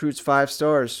Alabama recruits 5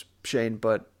 stars, Shane,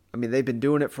 but, I mean, they've been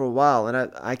doing it for a while,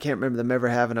 and I can't remember them ever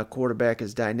having a quarterback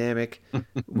as dynamic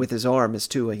with his arm as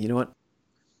Tua. You know what?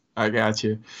 I got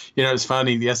you. It's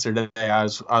funny. Yesterday, I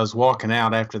was walking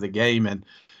out after the game, and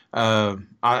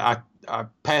I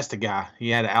passed a guy. He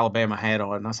had an Alabama hat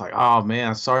on, and I was like, "Oh man,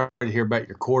 I'm sorry to hear about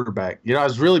your quarterback." I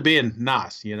was really being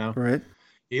nice. Right.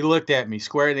 He looked at me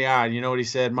square in the eye. And you know what he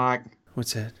said, Mike?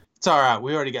 What's that? It's all right.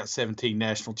 We already got 17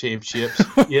 national championships.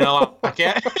 I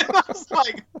can't. I was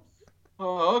like,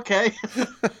 "Oh, okay.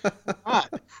 All right.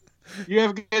 You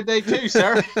have a good day too,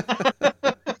 sir."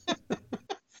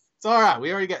 It's all right.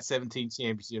 We already got 17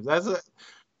 championships.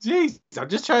 Jeez, I'm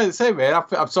just trying to say, man,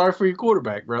 I'm sorry for your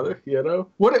quarterback, brother. You know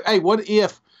what? Hey, what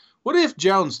if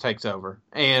Jones takes over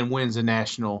and wins a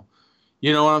national?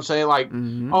 You know what I'm saying? Like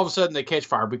all of a sudden they catch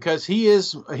fire because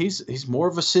he's more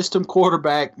of a system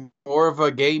quarterback, more of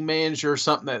a game manager,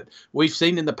 something that we've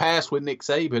seen in the past with Nick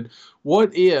Saban.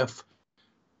 What if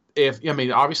I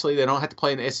mean, obviously they don't have to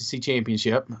play in the SEC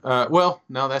championship. Well,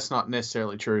 no, that's not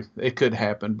necessarily true. It could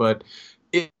happen, but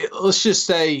let's just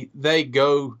say they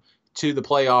go to the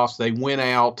playoffs, they win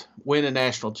a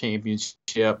national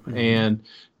championship, and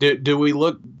do we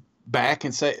look back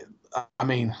and say, I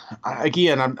mean,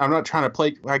 again, I'm not trying to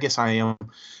play, I guess I am.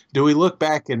 Do we look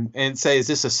back and say, is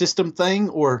this a system thing,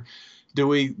 or do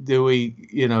we,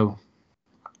 you know,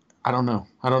 I don't know.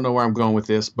 I don't know where I'm going with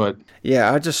this, but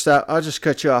yeah, I'll just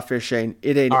cut you off here, Shane.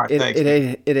 It ain't right,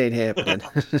 it ain't happening.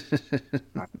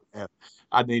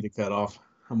 I need to cut off.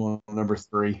 I'm on number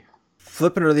 3.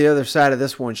 Flipping to the other side of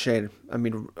this one, Shane. I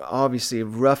mean, obviously,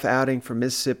 rough outing for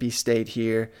Mississippi State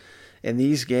here. In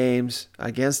these games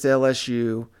against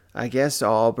LSU, against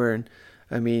Auburn,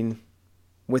 I mean,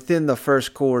 within the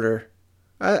first quarter,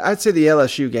 I'd say the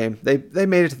LSU game, they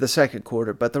made it to the second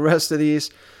quarter, but the rest of these,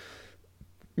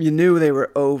 you knew they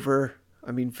were over,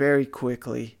 I mean, very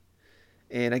quickly.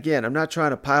 And again, I'm not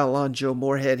trying to pile on Joe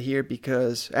Moorhead here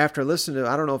because after listening to,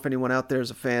 I don't know if anyone out there is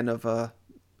a fan of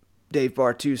Dave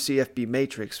Bartu, CFB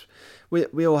Matrix.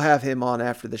 We'll have him on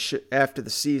after the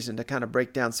season to kind of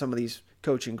break down some of these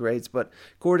coaching grades. But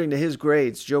according to his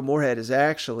grades, Joe Moorhead is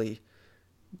actually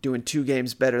doing 2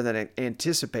 games better than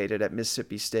anticipated at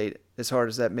Mississippi State, as hard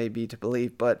as that may be to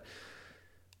believe. But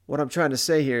what I'm trying to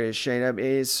say here is, Shane, I mean,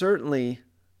 it's certainly,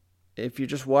 if you're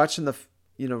just watching the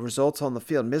results on the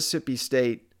field, Mississippi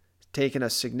State taking a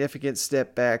significant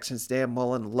step back since Dan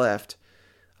Mullen left.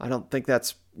 I don't think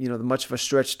that's much of a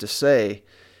stretch to say.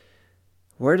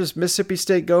 Where does Mississippi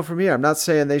State go from here? I'm not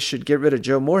saying they should get rid of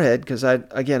Joe Moorhead because I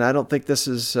don't think this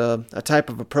is a type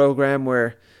of a program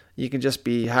where you can just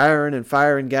be hiring and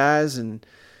firing guys. And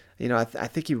I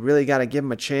think you really got to give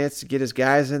him a chance to get his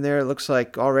guys in there. It looks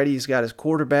like already he's got his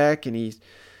quarterback, and he's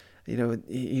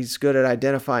good at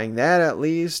identifying that at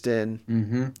least.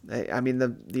 And I mean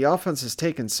the offense has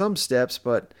taken some steps,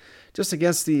 but just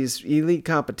against these elite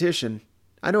competition.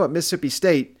 I know at Mississippi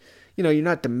State, you're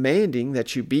not demanding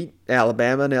that you beat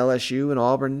Alabama and LSU and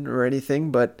Auburn or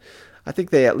anything, but I think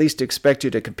they at least expect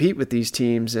you to compete with these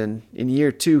teams. And in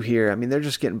year 2 here, I mean, they're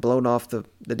just getting blown off the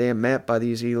damn map by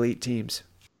these elite teams.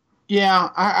 Yeah,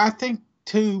 I think,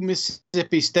 too,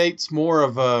 Mississippi State's more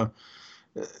of a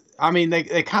 – I mean,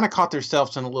 they kind of caught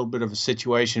themselves in a little bit of a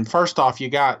situation. First off, you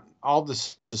got all the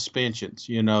suspensions.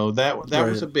 That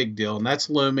was a big deal, and that's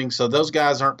looming. So those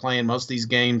guys aren't playing most of these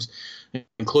games,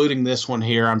 including this one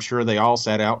here. I'm sure they all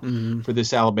sat out for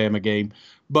this Alabama game.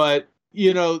 But,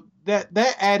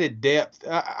 that added depth,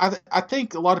 I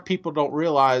think a lot of people don't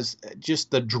realize just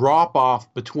the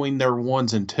drop-off between their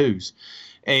 1s and 2s.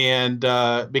 And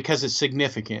because it's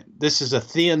significant. This is a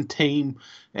thin team,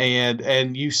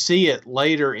 and you see it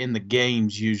later in the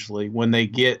games usually when they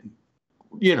get –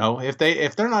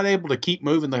 if they're not able to keep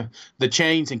moving the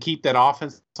chains and keep that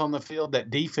offense on the field, that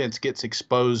defense gets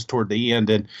exposed toward the end.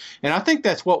 And I think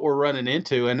that's what we're running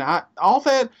into. And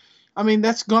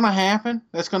that's going to happen.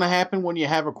 That's going to happen when you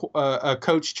have a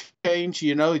coach change.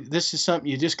 This is something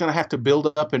you're just going to have to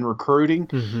build up in recruiting.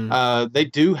 They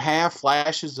do have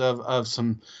flashes of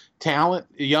some talent,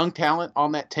 young talent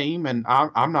on that team. And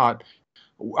I'm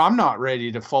not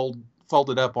ready to fold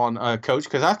it up on Coach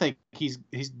because I think he's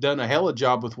done a hell of a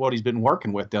job with what he's been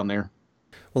working with down there.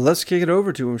 Well, let's kick it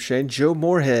over to him, Shane. Joe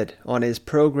Moorhead on his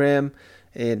program,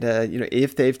 and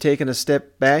if they've taken a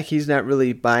step back, he's not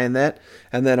really buying that.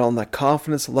 And then on the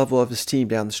confidence level of his team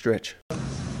down the stretch.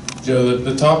 Joe,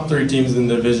 the top 3 teams in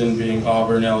the division being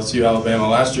Auburn, LSU, Alabama,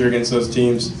 last year against those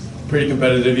teams, pretty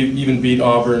competitive, even beat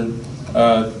Auburn.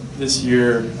 This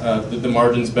year, the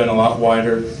margin's been a lot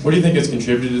wider. What do you think has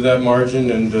contributed to that margin,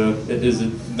 and is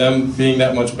it them being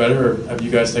that much better, or have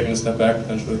you guys taken a step back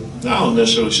potentially? I don't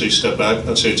necessarily say step back.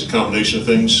 I'd say it's a combination of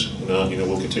things.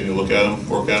 We'll continue to look at them,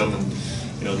 work at them, and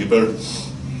get better.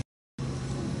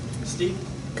 Steve?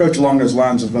 Coach, along those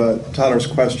lines of Tyler's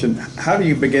question, how do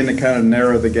you begin to kind of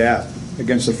narrow the gap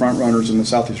against the front runners in the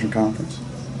Southeastern Conference?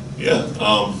 Yeah, if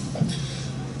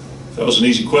that was an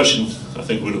easy question, I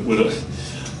think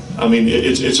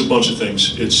it's a bunch of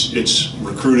things. It's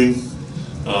recruiting,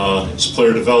 it's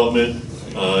player development,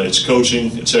 it's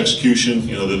coaching, it's execution.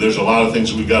 There's a lot of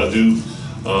things that we've got to do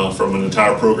from an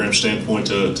entire program standpoint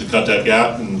to cut that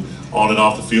gap and on and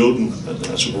off the field, and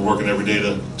that's what we're working every day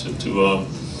to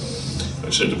like I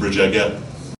said, to bridge that gap.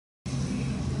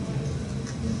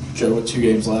 Joe, with 2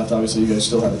 games left, obviously you guys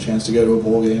still have a chance to go to a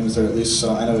bowl game. Is there at least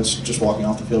I know it's just walking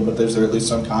off the field, but is there at least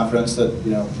some confidence that, you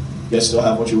know, you guys still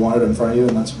have what you wanted in front of you,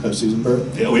 and that's a postseason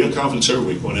berth? Yeah, we have confidence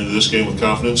every week. Went into this game with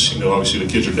confidence. You know, obviously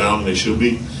the kids are down, and they should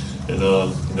be. And,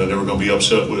 you know, never going to be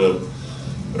upset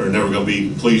or never going to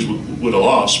be pleased with a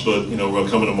loss. But, you know, we're going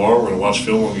to come in tomorrow. We're going to watch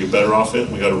film. We're going to get better off it.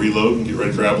 We got to reload and get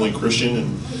ready for Abilene Christian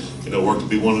and, you know, work to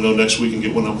be 1-0 next week and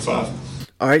get win number 5.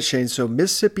 All right, Shane. So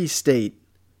Mississippi State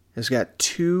has got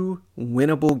 2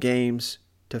 winnable games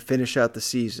to finish out the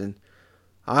season.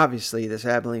 Obviously, this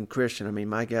Abilene Christian, I mean,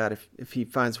 my God, if he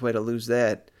finds a way to lose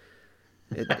that,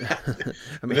 I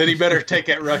mean, then he better take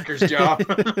that Rutgers job.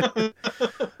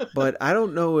 But I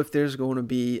don't know if there's going to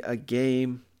be a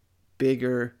game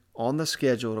bigger on the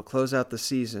schedule to close out the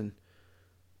season.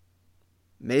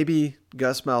 Maybe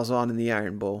Gus Malzahn in the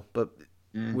Iron Bowl, but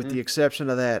with the exception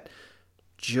of that,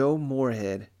 Joe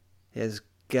Moorhead has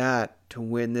got to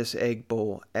win this Egg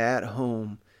Bowl at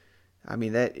home. I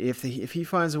mean, that if he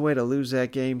finds a way to lose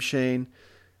that game, Shane,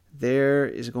 there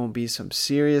is going to be some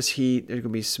serious heat. There's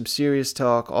going to be some serious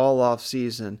talk all off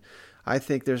season. I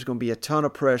think there's going to be a ton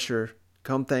of pressure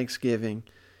come Thanksgiving.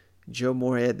 Joe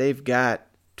Moorhead, they've got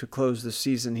to close the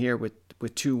season here with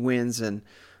 2 wins and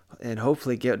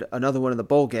hopefully get another one in the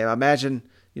bowl game. I imagine,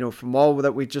 you know, from all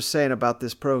that we're just saying about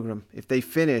this program, if they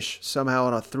finish somehow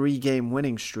on a 3-game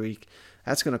winning streak,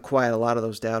 that's going to quiet a lot of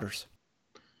those doubters.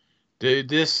 Dude,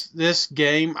 this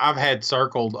game I've had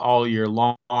circled all year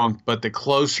long, but the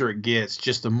closer it gets,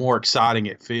 just the more exciting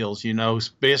it feels, you know,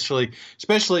 especially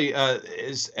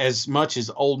as much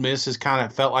as Ole Miss has kind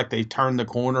of felt like they turned the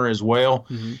corner as well,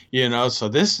 you know, so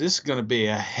this is going to be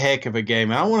a heck of a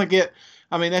game. And I want to get,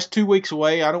 I mean, that's 2 weeks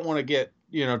away. I don't want to get,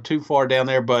 you know, too far down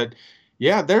there, but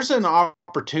yeah, there's an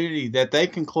opportunity that they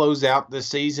can close out the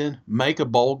season, make a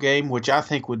bowl game, which I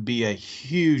think would be a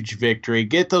huge victory.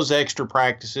 Get those extra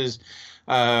practices.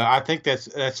 I think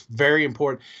that's very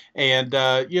important. And,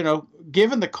 you know,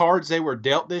 given the cards they were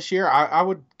dealt this year, I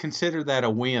would consider that a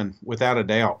win without a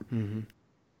doubt. Mm-hmm.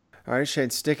 All right,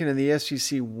 Shane, sticking in the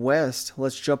SEC West,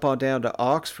 let's jump on down to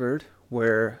Oxford,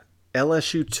 where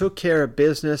LSU took care of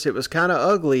business. It was kind of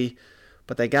ugly,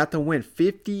 but they got the win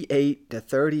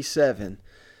 58-37.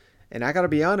 And I got to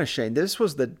be honest, Shane, this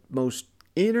was the most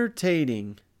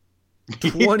entertaining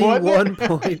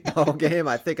 21-point ball game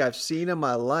I think I've seen in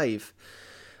my life.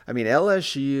 I mean,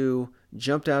 LSU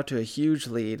jumped out to a huge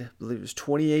lead. I believe it was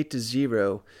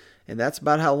 28-0. And that's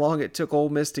about how long it took Ole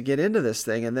Miss to get into this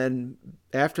thing. And then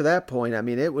after that point, I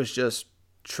mean, it was just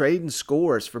trading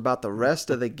scores for about the rest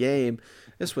of the game.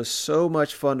 This was so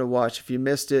much fun to watch. If you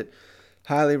missed it,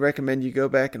 highly recommend you go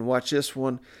back and watch this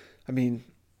one. I mean,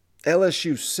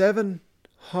 LSU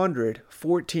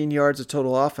 714 yards of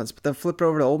total offense, but then flipped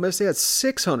over to Ole Miss. They had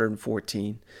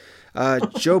 614.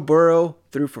 Joe Burrow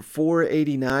threw for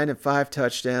 489 and 5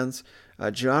 touchdowns.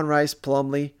 John Rice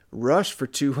Plumlee rushed for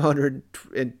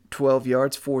 212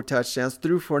 yards, 4 touchdowns,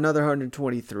 threw for another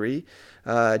 123.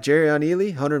 Jerry Onnelly,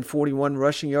 141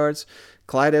 rushing yards.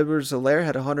 Clyde Edwards-Helaire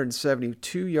had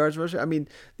 172 yards rushing. I mean,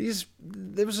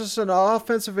 there was just an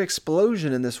offensive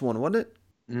explosion in this one, wasn't it?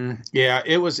 Yeah,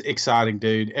 it was exciting,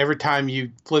 dude. Every time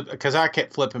you flip, because I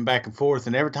kept flipping back and forth,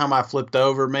 and every time I flipped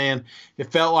over, man,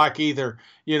 it felt like either,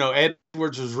 you know,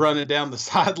 Edwards was running down the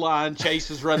sideline, Chase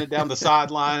was running down the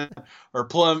sideline, or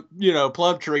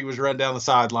Plumtree was running down the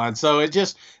sideline. So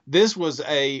this was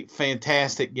a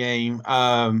fantastic game,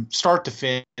 start to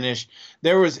finish.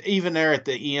 There was, even there at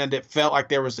the end, it felt like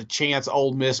there was a chance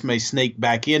Ole Miss may sneak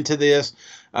back into this.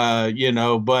 But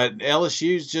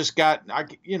LSU's just got,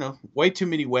 way too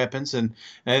many weapons and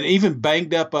even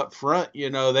banged up front,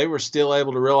 they were still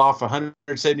able to reel off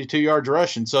 172 yards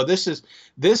rushing. So this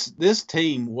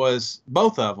team was,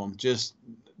 both of them, just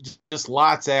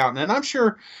lights out. And I'm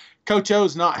sure Coach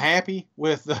O's not happy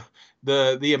with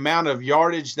the amount of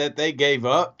yardage that they gave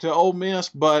up to Ole Miss,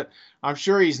 but I'm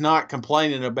sure he's not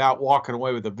complaining about walking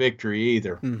away with a victory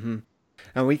either. Mm-hmm.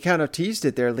 And we kind of teased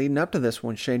it there leading up to this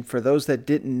one, Shane. For those that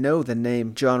didn't know the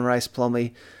name John Rice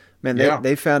Plumlee, man,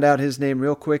 they found out his name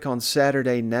real quick on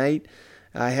Saturday night.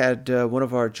 I had one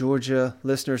of our Georgia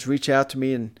listeners reach out to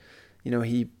me, and,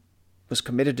 he was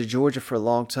committed to Georgia for a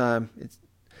long time.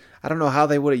 I don't know how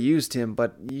they would have used him,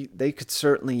 but they could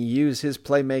certainly use his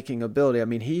playmaking ability. I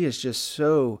mean, he is just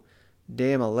so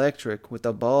damn electric with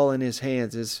the ball in his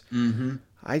hands.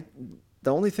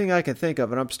 The only thing I can think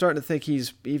of, and I'm starting to think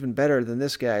he's even better than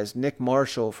this guy, is Nick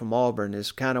Marshall from Auburn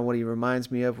is kind of what he reminds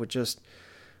me of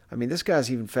this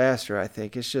guy's even faster, I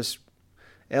think. It's just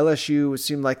LSU, it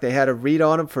seemed like they had a read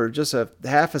on him for just a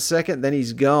half a second, then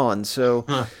he's gone. So,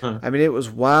 it was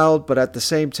wild, but at the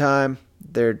same time,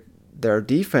 they're their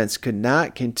defense could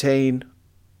not contain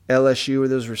LSU, or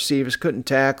those receivers couldn't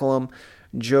tackle them.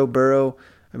 Joe Burrow,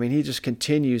 I mean, he just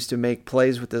continues to make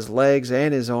plays with his legs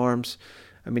and his arms.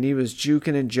 I mean, he was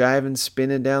juking and jiving,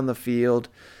 spinning down the field.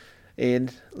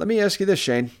 And let me ask you this,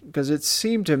 Shane, because it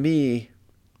seemed to me,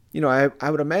 I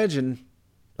would imagine,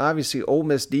 obviously, Ole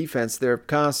Miss defense, they're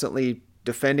constantly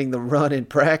defending the run in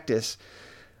practice.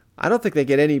 I don't think they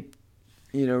get any,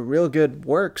 real good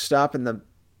work stopping the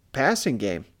passing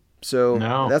game. So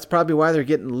that's probably why they're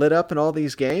getting lit up in all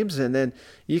these games. And then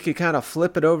you could kind of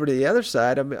flip it over to the other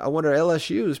side. I mean, I wonder,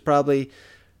 LSU is probably,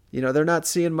 they're not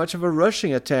seeing much of a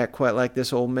rushing attack quite like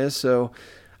this Ole Miss. So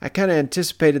I kind of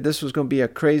anticipated this was going to be a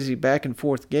crazy back and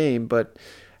forth game. But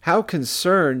how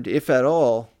concerned, if at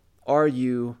all, are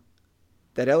you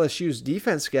that LSU's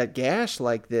defense got gashed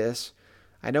like this?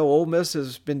 I know Ole Miss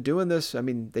has been doing this. I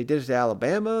mean, they did it to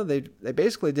Alabama. They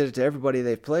basically did it to everybody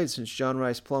they've played since John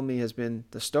Rice Plumlee has been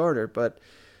the starter. But,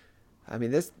 I mean,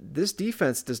 this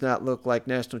defense does not look like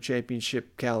national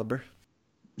championship caliber.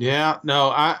 Yeah,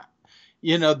 no,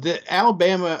 the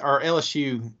Alabama or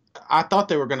LSU, I thought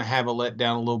they were going to have a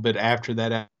letdown a little bit after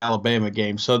that Alabama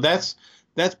game. So that's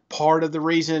part of the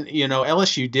reason.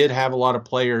 LSU did have a lot of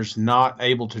players not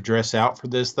able to dress out for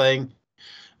this thing.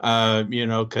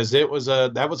 Because that was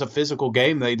a physical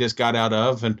game they just got out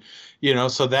of, and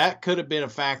so that could have been a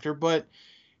factor. But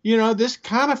this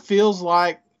kind of feels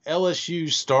like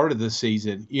LSU started the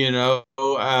season.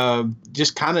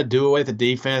 Just kind of do away with the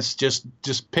defense,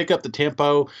 just pick up the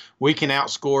tempo. We can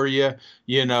outscore you.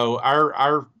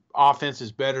 Our offense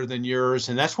is better than yours,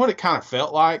 and that's what it kind of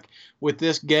felt like with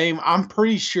this game. I'm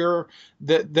pretty sure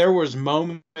that there was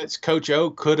moments Coach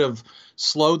O could have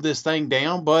slowed this thing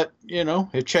down, but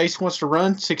if Chase wants to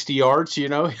run 60 yards,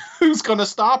 who's going to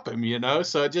stop him?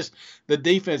 So the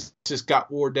defense just got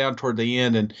wore down toward the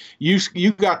end, and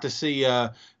you got to see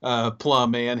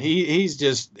Plum, man. He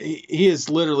is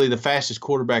literally the fastest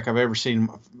quarterback I've ever seen in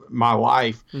my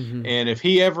life, and if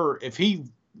he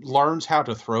learns how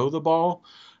to throw the ball,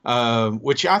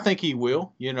 which I think he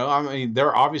will.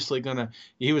 They're obviously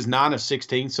he was 9 of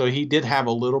 16, so he did have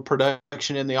a little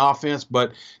production in the offense.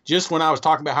 But just when I was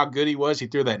talking about how good he was, he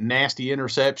threw that nasty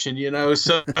interception,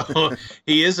 So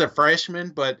he is a freshman,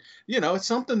 but, it's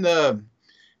something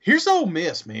here's Ole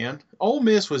Miss, man. Ole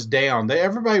Miss was down.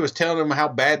 Everybody was telling them how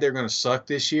bad they're going to suck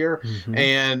this year.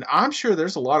 And I'm sure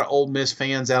there's a lot of Ole Miss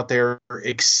fans out there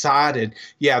excited.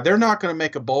 Yeah, they're not going to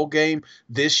make a bowl game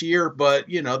this year, but,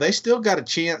 they still got a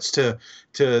chance to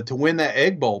win that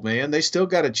Egg Bowl, man. They still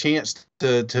got a chance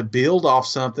to build off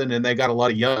something, and they got a lot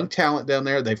of young talent down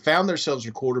there. They found themselves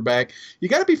a quarterback. You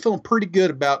got to be feeling pretty good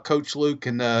about Coach Luke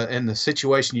and the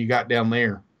situation you got down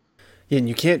there. Yeah, and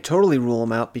you can't totally rule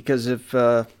them out because if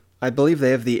I believe they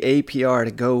have the APR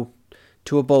to go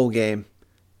to a bowl game.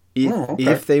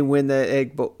 If they win the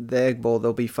Egg Bowl,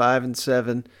 they'll be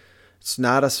 5-7. It's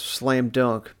not a slam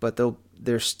dunk, but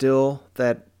there's still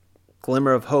that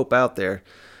glimmer of hope out there.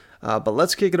 But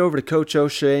let's kick it over to Coach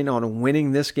O'Shane on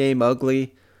winning this game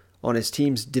ugly, on his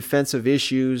team's defensive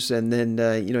issues, and then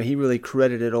he really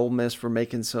credited Ole Miss for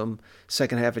making some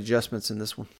second half adjustments in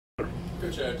this one.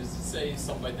 Coach, does it say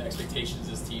something like the expectations of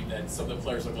this team that some of the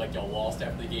players look like y'all lost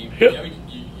after the game? Yeah. I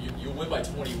mean, you win by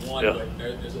 21, yeah. but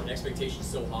there's an expectation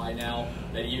so high now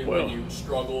that even when you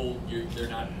struggle, they're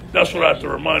not. That's what I have to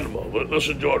remind them of. Let's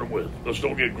enjoy the win. Let's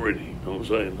don't get greedy. You know what I'm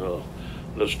saying?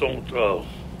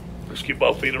 Let's keep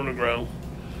our feet on the ground.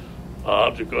 Our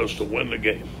object is to win the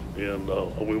game, and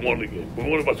we won the game. We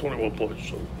won it by 21 points.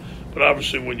 So. But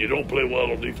obviously, when you don't play well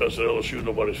on defense at LSU,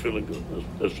 nobody's feeling good.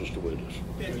 That's just the way it is.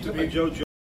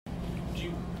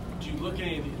 Do you look at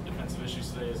any of the defensive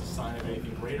issues today as a sign of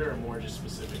anything greater or more just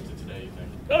specific to today, you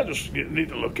think? I just need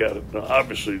to look at it. Now,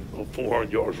 obviously,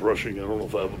 400 yards rushing, I don't know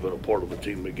if I've ever been a part of a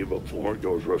team that give up 400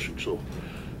 yards rushing. So,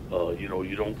 you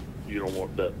don't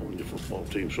want that on your football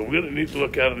team. So we're going to need to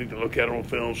look at it on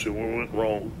film, see where we went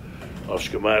wrong,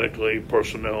 schematically,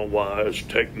 personnel-wise,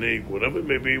 technique, whatever it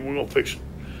may be, we're going to fix it.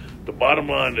 The bottom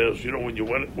line is, when you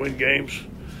win games,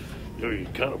 you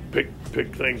kind of pick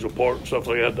things apart and stuff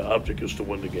like that. The object is to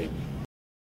win the game.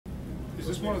 Is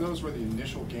this one of those where the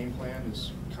initial game plan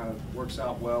is kind of works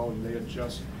out well and they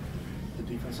adjust the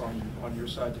defense on your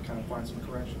side to kind of find some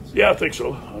corrections? Yeah, I think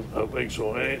so. I think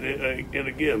so. And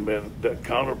again, man, that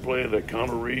counter play, that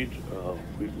counter read,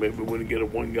 maybe we wouldn't get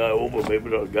one guy over.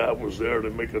 Maybe the guy was there to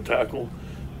make a tackle.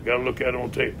 Got to look at it on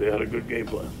tape. They had a good game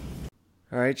plan.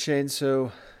 All right, Shane.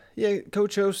 So, yeah,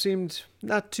 Coach O seemed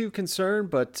not too concerned,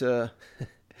 but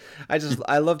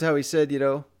I loved how he said,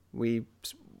 we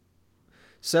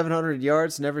 700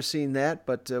 yards, never seen that,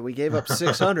 but we gave up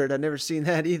 600. I've never seen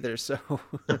that either. So,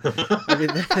 I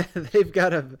mean, they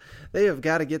have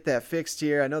got to get that fixed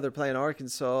here. I know they're playing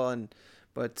Arkansas,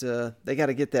 but they got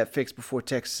to get that fixed before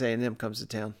Texas A&M comes to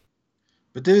town.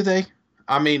 But do they?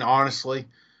 I mean, honestly,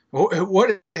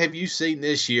 what have you seen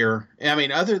this year? I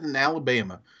mean, other than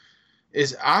Alabama,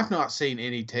 I've not seen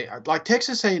any like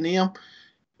Texas A&M.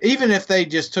 Even if they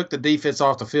just took the defense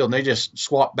off the field and they just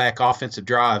swapped back offensive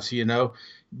drives, I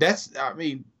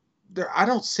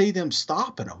don't see them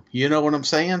stopping them. You know what I'm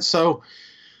saying? So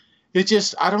it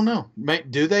just, I don't know.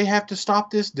 Do they have to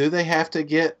stop this? Do they have to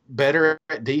get better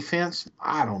at defense?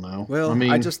 I don't know. Well,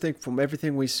 I just think from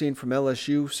everything we've seen from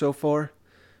LSU so far,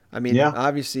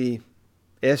 obviously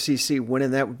SEC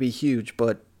winning that would be huge,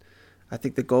 but I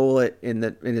think the goal and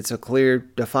it's a clear,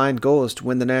 defined goal is to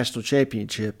win the national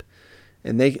championship.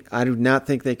 And I do not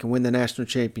think they can win the national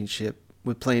championship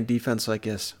with playing defense like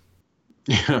this.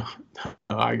 Yeah,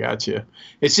 I got you.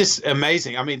 It's just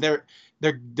amazing. I mean, they're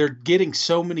getting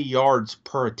so many yards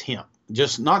per attempt.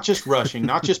 Not just rushing,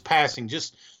 not just passing,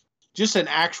 just an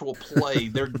actual play.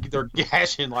 They're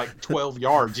gashing like 12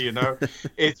 yards. Your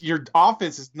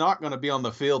offense is not going to be on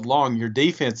the field long. Your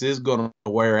defense is going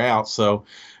to wear out. So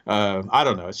I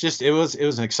don't know. It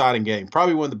was an exciting game.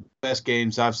 Probably one of the best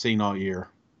games I've seen all year.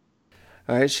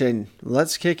 All right, Shane,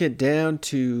 let's kick it down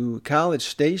to College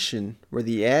Station where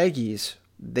the Aggies,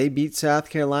 they beat South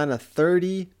Carolina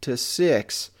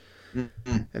 30-6.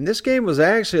 Mm-hmm. And this game was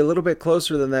actually a little bit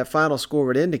closer than that final score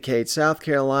would indicate. South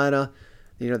Carolina,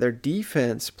 their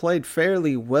defense played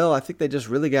fairly well. I think they just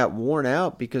really got worn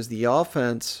out because the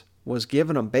offense was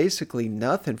giving them basically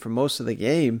nothing for most of the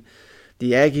game.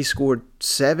 The Aggies scored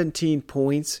 17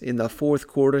 points in the fourth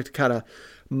quarter to kind of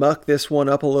muck this one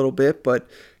up a little bit, but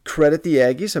credit the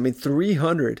Aggies.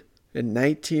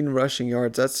 319 rushing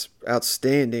yards. That's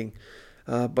outstanding.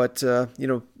 But the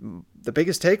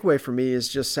biggest takeaway for me is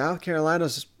just South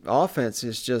Carolina's offense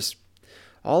is just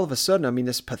all of a sudden,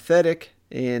 it's pathetic.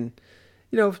 And,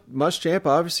 Muschamp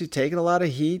obviously taking a lot of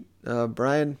heat.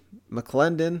 Brian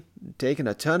McClendon taking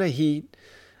a ton of heat.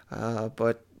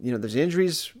 But, there's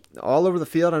injuries all over the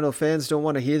field. I know fans don't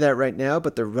want to hear that right now,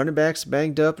 but their running backs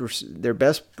banged up. Their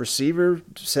best receiver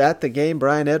sat the game,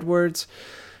 Brian Edwards.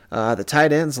 The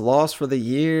tight ends lost for the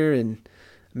year. And,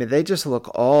 they just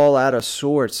look all out of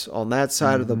sorts on that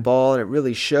side of the ball, and it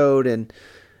really showed. And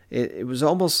it was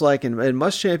almost like, and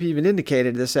Muschamp even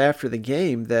indicated this after the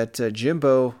game, that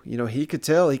Jimbo, he could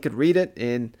tell, he could read it,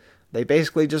 and they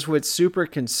basically just went super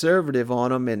conservative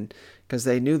on him, and because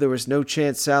they knew there was no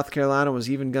chance South Carolina was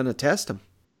even going to test him.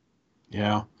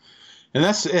 Yeah, and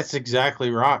that's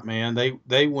exactly right, man.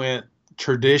 They went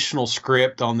traditional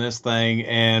script on this thing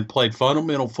and played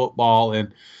fundamental football,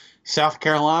 and South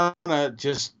Carolina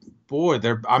just, boy,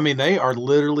 they are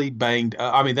literally banged.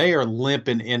 They are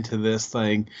limping into this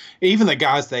thing. Even the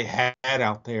guys they had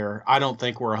out there, I don't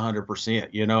think were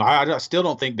 100%. I still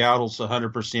don't think Dowdle's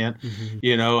 100%.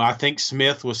 Mm-hmm. I think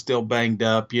Smith was still banged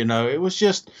up. It was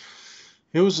just.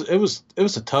 It was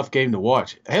a tough game to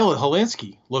watch. Hell,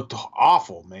 Helinski looked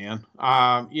awful, man.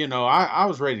 I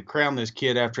was ready to crown this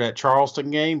kid after that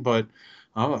Charleston game, but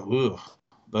as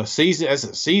the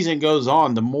season goes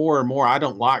on, the more and more I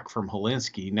don't like from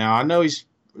Helinski. Now I know he's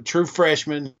a true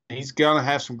freshman. He's gonna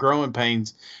have some growing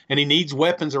pains, and he needs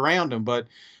weapons around him. But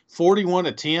 41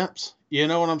 attempts, you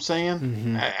know what I'm saying?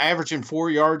 Mm-hmm. Averaging 4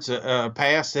 yards a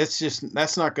pass,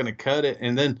 that's not going to cut it.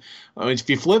 And then if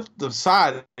you flip the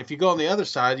side, if you go on the other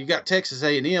side, you got Texas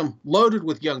A&M loaded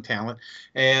with young talent.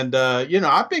 And,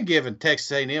 I've been giving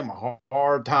Texas A&M a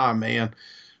hard time, man.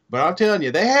 But I'm telling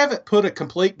you, they haven't put a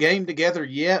complete game together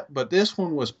yet, but this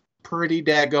one was pretty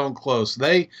daggone close.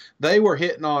 They were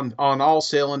hitting on all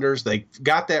cylinders. They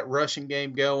got that rushing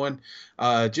game going.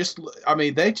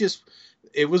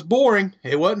 It was boring.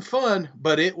 It wasn't fun,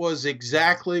 but it was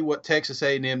exactly what Texas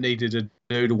A&M needed to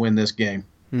do to win this game.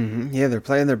 Mm-hmm. Yeah, they're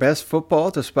playing their best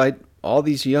football despite all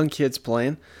these young kids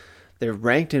playing. They're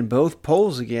ranked in both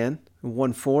polls again,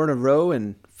 won 4 in a row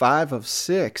and 5 of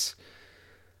 6.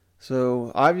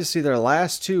 So obviously their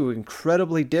last two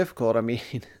incredibly difficult. I'm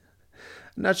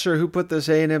not sure who put this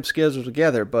A&M schedule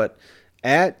together, but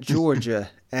at Georgia,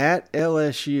 at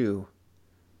LSU,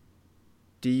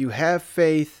 do you have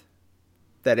faith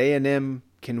that A&M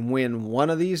can win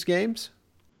one of these games?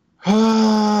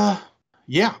 Yeah,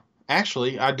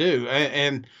 actually, I do.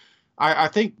 And I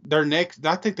think their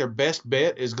best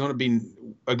bet is going to be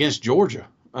against Georgia.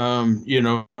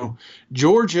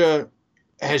 Georgia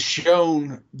has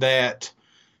shown that,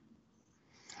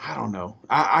 I don't know.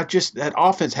 That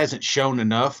offense hasn't shown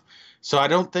enough. So I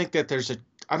don't think that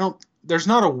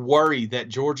a worry that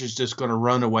Georgia's just going to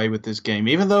run away with this game,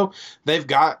 even though they've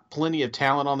got plenty of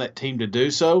talent on that team to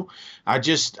do so. I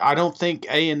don't think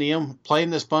A&M playing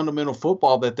this fundamental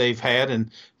football that they've had and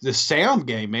the sound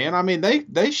game, man. I mean,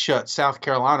 they shut South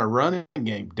Carolina running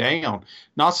game down.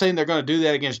 Not saying they're going to do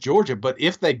that against Georgia, but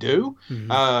if they do,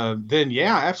 then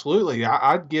yeah, absolutely.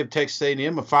 I'd give Texas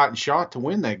A&M a fighting shot to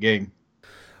win that game.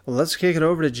 Well, let's kick it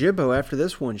over to Jimbo after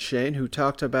this one, Shane, who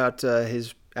talked about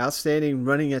his outstanding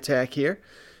running attack here,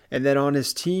 and then on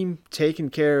his team taking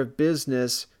care of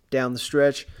business down the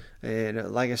stretch,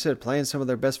 and like I said, playing some of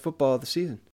their best football of the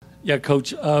season. Yeah,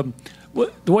 Coach, the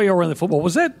way you run the football,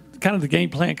 was that kind of the game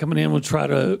plan coming in, would try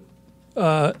to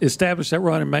establish that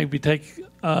run and maybe take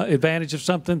advantage of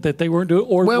something that they weren't doing?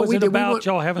 Or was it about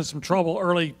y'all having some trouble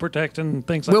early protecting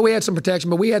things like that? Well, we had some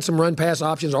protection, but we had some run-pass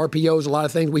options, RPOs, a lot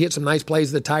of things. We hit some nice plays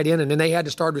to the tight end, and then they had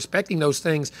to start respecting those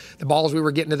things, the balls we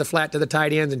were getting to the flat, to the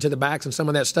tight ends, and to the backs and some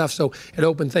of that stuff. So it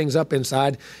opened things up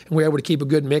inside, and we were able to keep a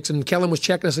good mix. And Kellen was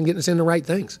checking us and getting us in the right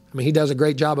things. I mean, he does a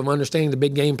great job of understanding the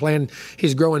big game plan.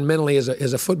 He's growing mentally as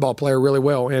a football player really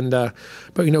well. And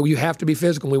but, you have to be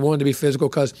physical. We wanted to be physical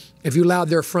because if you allowed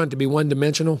their front to be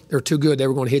one-dimensional, they're too good. They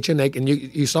were going to hit you, and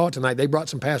you saw it tonight. They brought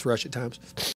some pass rush at times.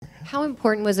 How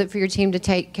important was it for your team to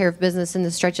take care of business in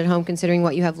the stretch at home, considering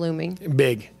what you have looming?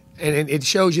 Big. And it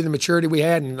shows you the maturity we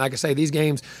had. And like I say, these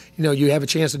games, you have a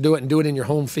chance to do it and do it in your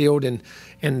home field, and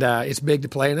it's big to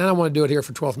play. And I want to do it here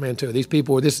for 12th man, too. These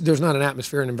people, there's not an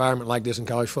atmosphere and environment like this in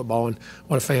college football, and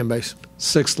what a fan base.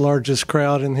 6th largest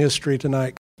crowd in history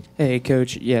tonight. Hey,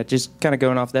 Coach. Yeah, just kind of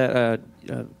going off that,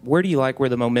 where do you like where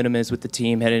the momentum is with the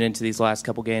team headed into these last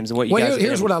couple games? And what you guys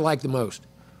here's what I like the most.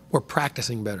 We're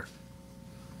practicing better.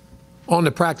 On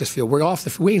the practice field.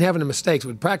 We ain't having the mistakes.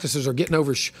 Practices are getting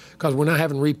over because we're not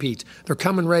having repeats. They're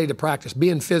coming ready to practice,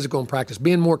 being physical in practice,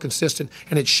 being more consistent,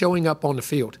 and it's showing up on the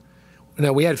field.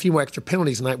 Now, we had a few more extra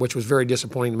penalties tonight, which was very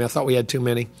disappointing to me. I thought we had too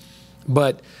many.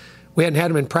 But we hadn't had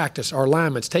them in practice. Our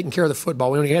linemen's taking care of the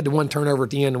football. We only had the one turnover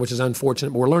at the end, which is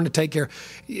unfortunate, but we're learning to take care.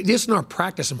 Just in our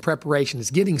practice and preparation is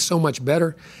getting so much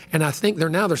better, and I think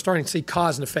they're starting to see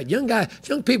cause and effect.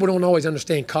 Young people don't always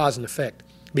understand cause and effect.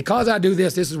 Because I do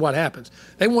this is what happens.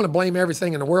 They want to blame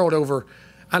everything in the world over,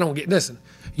 listen,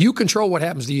 you control what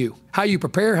happens to you. How you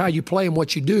prepare, how you play, and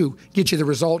what you do get you the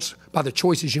results by the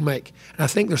choices you make. And I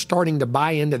think they're starting to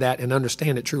buy into that and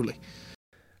understand it truly.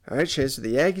 All right, Shane, so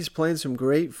the Aggies playing some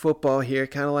great football here,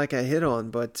 kind of like I hit on.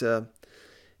 But,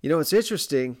 it's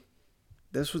interesting.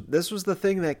 This was the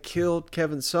thing that killed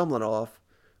Kevin Sumlin off,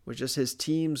 was just his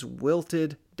teams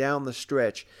wilted down the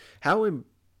stretch. How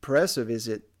impressive is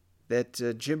it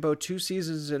that Jimbo 2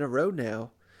 seasons in a row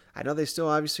now, I know they still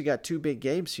obviously got 2 big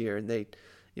games here, and they,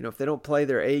 if they don't play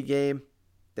their A game,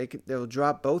 they'll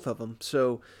drop both of them.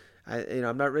 So,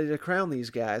 I'm not ready to crown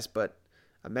these guys, but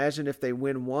imagine if they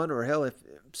win one, or hell, if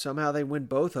somehow they win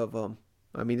both of them.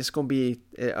 I mean, it's going to be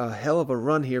a hell of a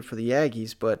run here for the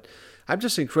Aggies, but I'm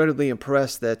just incredibly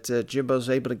impressed that Jimbo's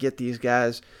able to get these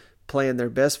guys playing their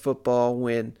best football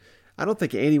when I don't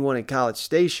think anyone in College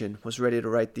Station was ready to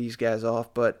write these guys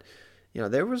off, but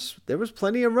there was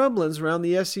plenty of rumblings around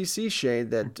the SEC, Shane,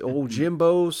 that old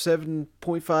Jimbo,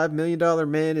 $7.5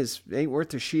 million man ain't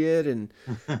worth a shit, and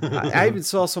I even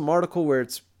saw some article where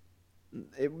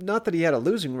not that he had a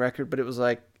losing record, but it was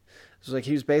like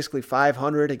he was basically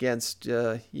 500 against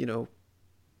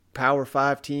Power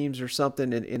 5 teams or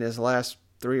something in his last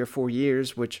 3 or 4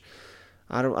 years, which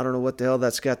I don't know what the hell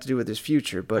that's got to do with his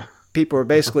future, but people are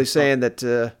basically saying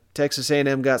that Texas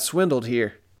A&M got swindled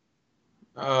here.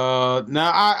 No,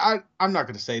 I'm not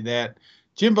going to say that.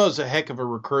 Jimbo's a heck of a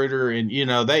recruiter, and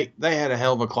they had a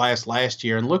hell of a class last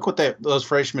year, and look what those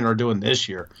freshmen are doing this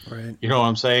year. Right. You know what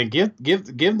I'm saying? Give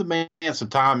the man some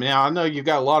time. Now I know you've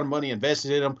got a lot of money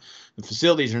invested in them. The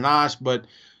facilities are nice, but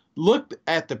look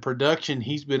at the production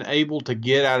he's been able to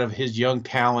get out of his young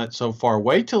talent so far.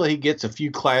 Wait till he gets a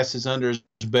few classes under his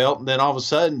belt, and then all of a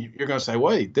sudden you're going to say,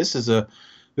 "Wait, this is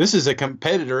a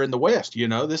competitor in the West."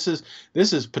 This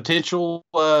is potential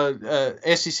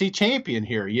SEC champion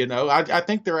here. I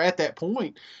think they're at that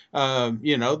point.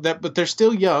 But they're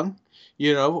still young.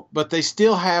 But they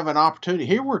still have an opportunity.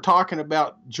 Here we're talking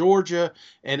about Georgia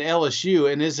and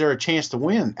LSU, and is there a chance to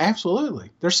win?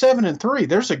 Absolutely. They're 7-3.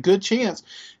 There's a good chance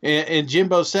in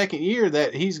Jimbo's second year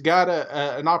that he's got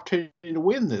an opportunity to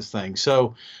win this thing.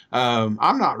 So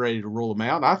I'm not ready to rule him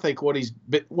out. I think what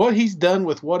he's done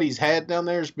with what he's had down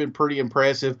there has been pretty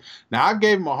impressive. Now, I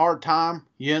gave him a hard time,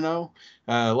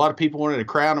 a lot of people wanted to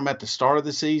crown him at the start of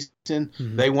the season.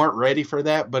 Mm-hmm. They weren't ready for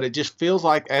that, but it just feels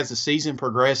like as the season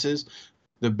progresses,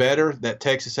 the better that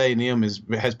Texas A&M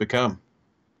has become.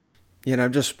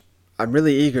 I'm I'm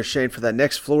really eager, Shane, for that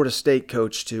next Florida State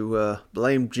coach to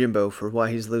blame Jimbo for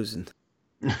why he's losing.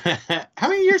 How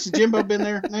many years has Jimbo been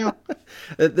there now?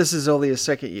 This is only his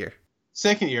second year.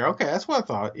 Second year. Okay, that's what I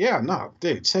thought. Yeah, no,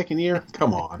 dude, second year?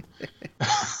 Come on.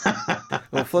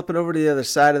 Well, flipping over to the other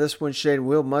side of this one, Shane,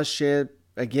 Will Muschamp,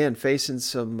 again, facing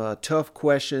some tough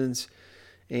questions.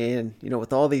 And,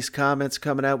 with all these comments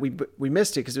coming out, we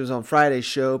missed it because it was on Friday's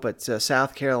show, but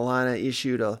South Carolina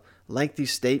issued a lengthy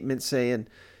statement saying,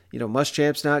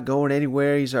 Muschamp's not going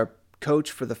anywhere. He's our coach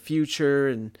for the future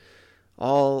and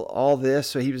all this.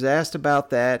 So he was asked about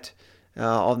that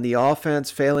on the offense,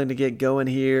 failing to get going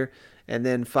here. And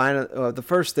then finally, the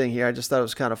first thing here, I just thought it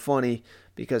was kind of funny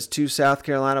because 2 South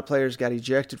Carolina players got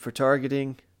ejected for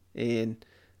targeting. And,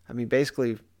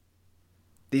 basically,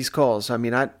 these calls,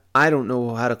 I don't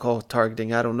know how to call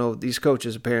targeting. I don't know. These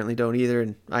coaches apparently don't either,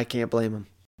 and I can't blame them.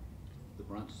 The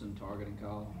Brunson targeting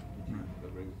call, did you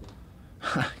agree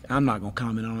with that? I'm not going to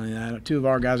comment on any of that. 2 of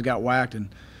our guys got whacked, and,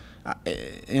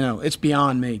 it's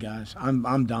beyond me, guys.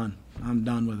 I'm done. I'm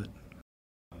done with it.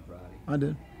 On Friday. I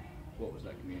did. What was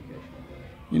that communication?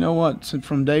 You know what?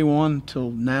 From day one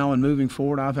till now and moving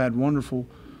forward, I've had wonderful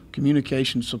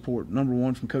communication support. Number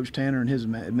 1, from Coach Tanner and his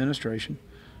administration.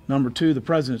 Number 2, the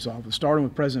president's office, starting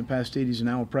with President Pastides and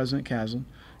now with President Caslin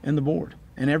and the board.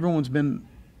 And everyone's been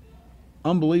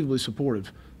unbelievably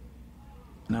supportive.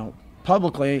 Now,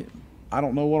 publicly, I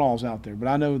don't know what all's out there, but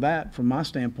I know that from my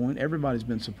standpoint, everybody's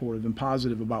been supportive and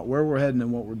positive about where we're heading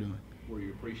and what we're doing. Were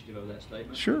you appreciative of that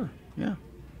statement? Sure, yeah.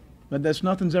 But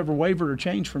nothing's ever wavered or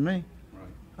changed for me.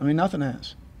 Right. Nothing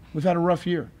has. We've had a rough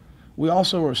year. We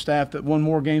also are a staff that won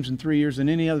more games in 3 years than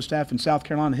any other staff in South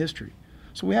Carolina history.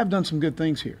 So we have done some good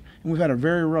things here, and we've had a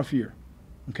very rough year,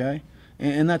 okay?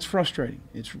 And that's frustrating.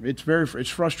 It's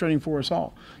frustrating for us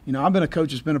all. I've been a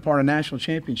coach that's been a part of national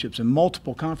championships and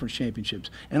multiple conference championships,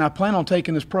 and I plan on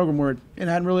taking this program where it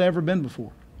hadn't really ever been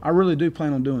before. I really do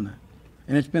plan on doing that.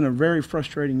 And it's been a very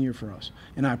frustrating year for us,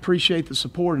 and I appreciate the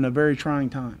support in a very trying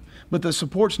time. But the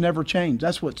support's never changed.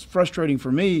 That's what's frustrating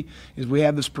for me is we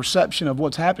have this perception of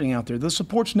what's happening out there. The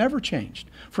support's never changed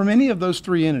from any of those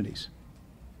 3 entities.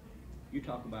 You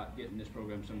talk about getting this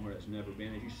program somewhere that's never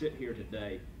been. As you sit here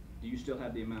today, do you still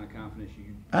have the amount of confidence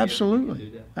you Absolutely.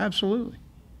 Can do that? Absolutely.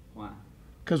 Why?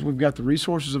 Because we've got the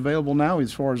resources available now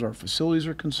as far as our facilities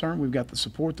are concerned. We've got the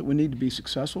support that we need to be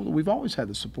successful. We've always had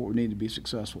the support we need to be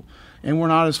successful. And we're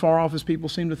not as far off as people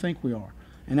seem to think we are.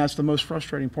 And that's the most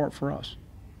frustrating part for us.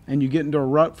 And you get into a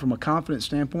rut from a confidence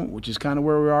standpoint, which is kind of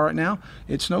where we are right now,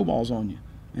 it snowballs on you.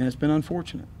 And it's been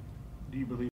unfortunate. Do you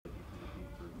believe?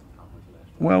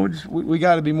 Well, we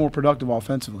got to be more productive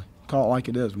offensively. Call it like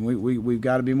it is. We've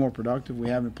got to be more productive. We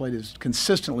haven't played as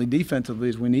consistently defensively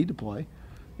as we need to play.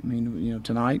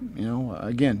 Tonight,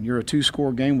 again, you're a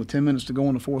 2-score game with 10 minutes to go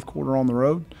in the fourth quarter on the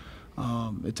road.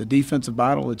 It's a defensive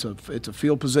battle. It's a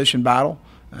field position battle.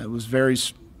 It was very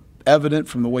evident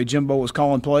from the way Jimbo was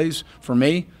calling plays. For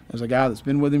me, as a guy that's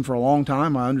been with him for a long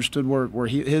time, I understood where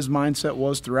his mindset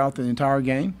was throughout the entire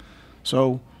game.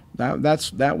 So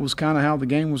that was kind of how the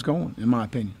game was going, in my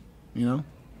opinion. All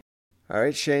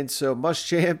right, Shane. So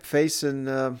Muschamp facing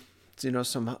a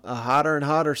hotter and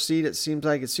hotter seat. It seems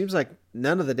like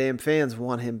none of the damn fans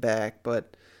want him back,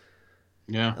 but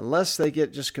yeah, unless they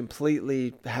get just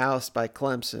completely housed by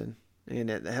Clemson, and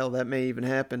hell, that may even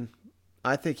happen.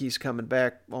 I think he's coming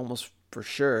back almost for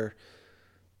sure,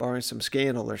 barring some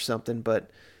scandal or something. But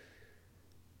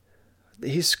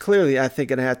he's clearly, I think,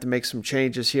 going to have to make some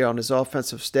changes here on his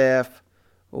offensive staff,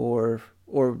 or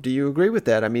do you agree with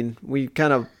that? We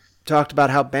kind of talked about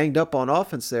how banged up on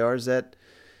offense they are. Is that,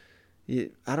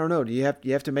 I don't know, do you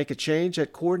have to make a change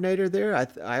at coordinator there?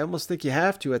 I almost think you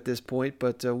have to at this point,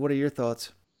 but what are your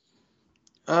thoughts?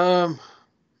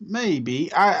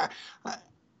 Maybe. I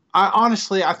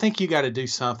honestly, I think you got to do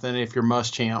something if you're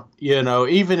Muschamp.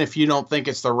 Even if you don't think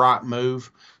it's the right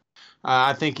move,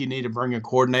 I think you need to bring a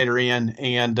coordinator in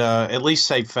and at least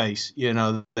save face,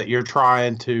 that you're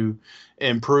trying to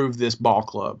improve this ball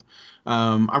club.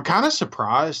 I'm kind of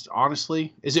surprised,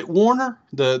 honestly. Is it Warner,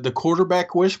 the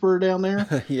quarterback whisperer down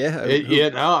there? Yeah. We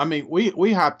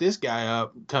hyped this guy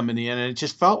up coming in, and it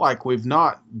just felt like we've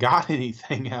not got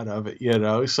anything out of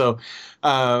it, So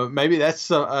maybe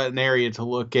that's an area to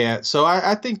look at. So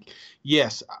I think,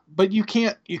 yes, but you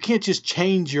can't just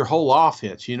change your whole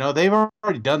offense. They've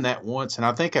already done that once, and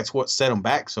I think that's what set them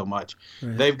back so much.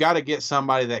 Right. They've got to get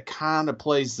somebody that kind of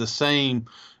plays the same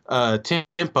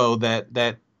tempo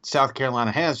that South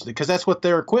Carolina has, because that's what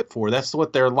they're equipped for. That's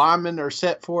what their linemen are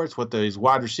set for. It's what these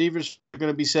wide receivers are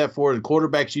going to be set for. The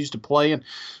quarterback's used to playing.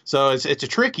 So it's a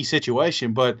tricky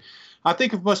situation, but I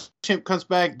think if Muschamp comes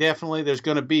back, definitely there's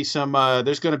going to be some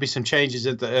changes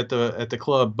at the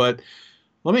club. But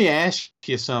let me ask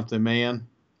you something, man.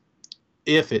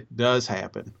 If it does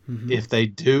happen, if they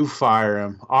do fire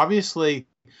him, obviously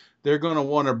they're going to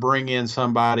want to bring in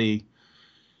somebody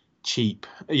cheap,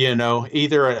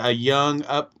 either a young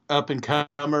up and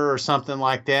comer or something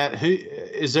like that. Who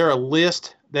is there a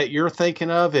list that you're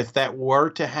thinking of if that were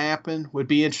to happen? Would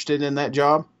be interested in that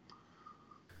job?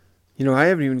 I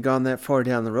haven't even gone that far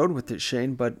down the road with it,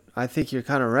 Shane, but I think you're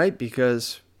kind of right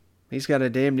because he's got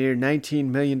a damn near $19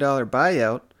 million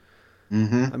buyout.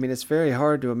 I mean, it's very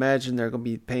hard to imagine they're going to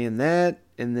be paying that,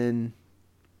 and then,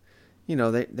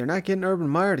 they're not getting Urban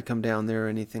Meyer to come down there or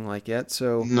anything like that.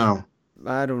 So no,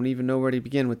 I don't even know where to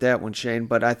begin with that one, Shane.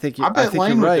 But I think I bet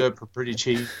Lane you're right. would do it for pretty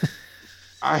cheap.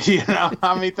 Think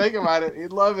about it.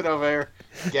 He'd love it over there,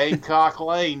 Gamecock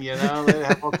Lane. They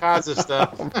have all kinds of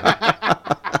stuff.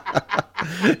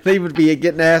 They would be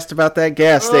getting asked about that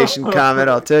gas station comment.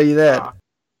 I'll tell you that.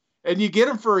 And you get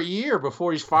him for a year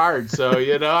before he's fired. So,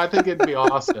 I think it'd be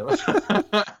awesome.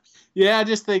 Yeah, I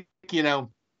just think,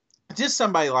 just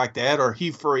somebody like that or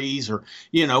Hugh Freeze or,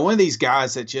 one of these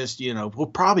guys that just, will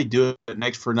probably do it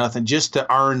next for nothing just to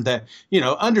earn that,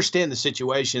 understand the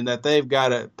situation that they've got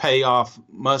to pay off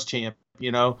Muschamp,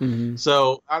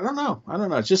 So, I don't know.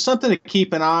 It's just something to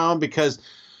keep an eye on because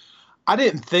I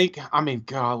didn't think,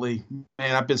 golly,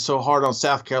 man, I've been so hard on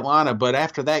South Carolina, but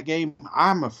after that game,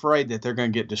 I'm afraid that they're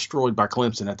going to get destroyed by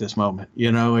Clemson at this moment.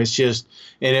 It's just,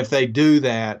 and if they do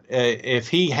that, if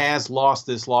he has lost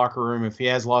this locker room, if he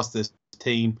has lost this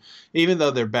team, even though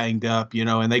they're banged up,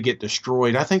 and they get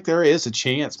destroyed, I think there is a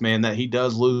chance, man, that he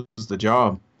does lose the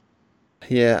job.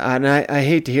 Yeah, and I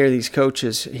hate to hear these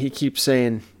coaches. He keeps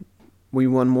saying, we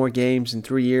won more games in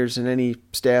 3 years than any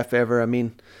staff ever.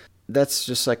 That's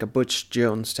just like a Butch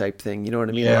Jones type thing. You know what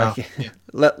I mean? Yeah.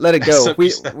 Let it go.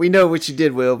 We know what you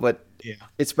did, Will, but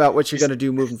it's about what you're going to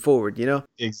do moving forward,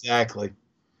 Exactly.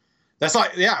 That's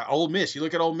like, Ole Miss. You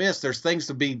look at Ole Miss, there's things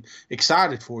to be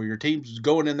excited for. Your team's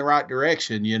going in the right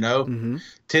direction,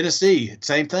 Tennessee,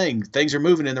 same thing. Things are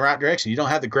moving in the right direction. You don't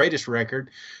have the greatest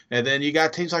record. And then you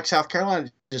got teams like South Carolina,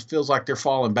 it just feels like they're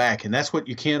falling back. And that's what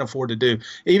you can't afford to do.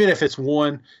 Even if it's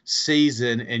one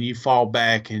season and you fall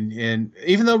back. And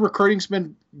even though recruiting's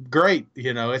been great,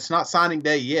 it's not signing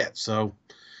day yet. So,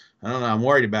 I don't know. I'm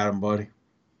worried about them, buddy.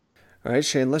 All right,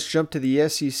 Shane, let's jump to the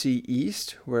SEC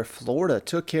East, where Florida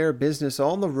took care of business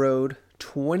on the road,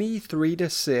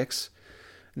 23-6.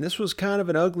 And this was kind of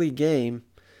an ugly game.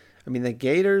 The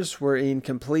Gators were in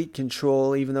complete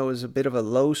control, even though it was a bit of a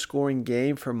low-scoring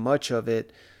game for much of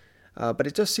it. But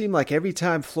it just seemed like every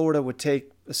time Florida would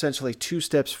take essentially 2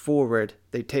 steps forward,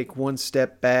 they'd take 1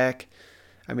 step back.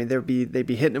 They'd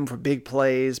be hitting them for big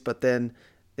plays, but then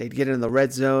they'd get in the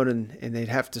red zone and they'd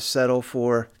have to settle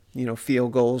for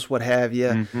field goals, what have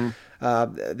you.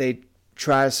 They'd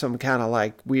try some kind of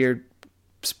like weird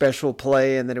special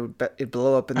play, and then it'd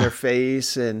blow up in their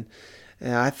face. And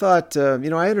I thought,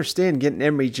 I understand getting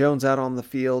Emory Jones out on the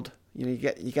field. You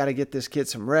got to get this kid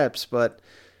some reps, but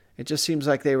it just seems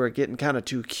like they were getting kind of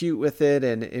too cute with it,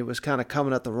 and it was kind of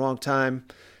coming at the wrong time,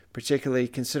 particularly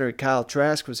considering Kyle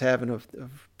Trask was having a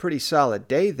pretty solid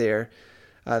day there.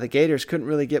 The Gators couldn't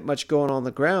really get much going on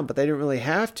the ground, but they didn't really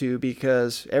have to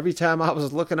because every time I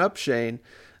was looking up, Shane,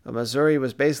 Missouri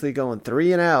was basically going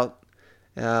 3 and out.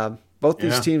 Both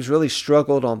these teams really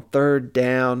struggled on 3rd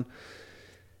down.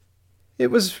 It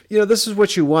was, this is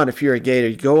what you want if you're a Gator.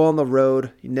 You go on the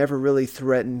road, you never really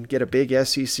threaten, get a big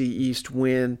SEC East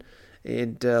win,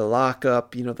 and lock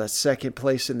up, that second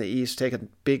place in the East, take a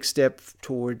big step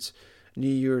towards New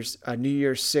Year's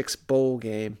 6 bowl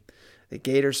game. The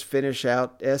Gators finish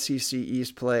out SEC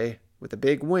East play with a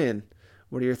big win.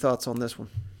 What are your thoughts on this one?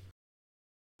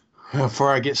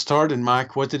 Before I get started,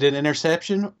 Mike, was it an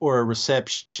interception or a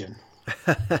reception?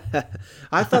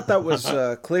 I thought that was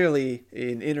clearly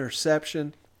an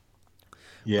interception.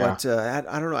 Yeah. But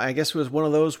I don't know. I guess it was one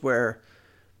of those where,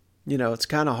 it's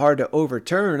kind of hard to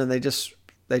overturn, and they just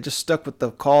stuck with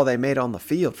the call they made on the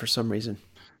field for some reason.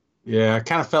 Yeah, I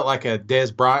kind of felt like a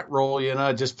Des Bryant rule,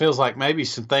 It just feels like maybe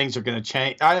some things are going to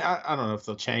change. I don't know if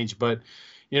they'll change, but,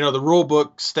 the rule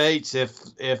book states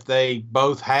if they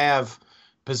both have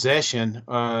possession,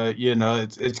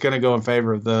 it's going to go in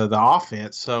favor of the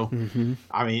offense. So,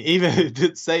 even if it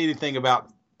didn't say anything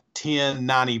about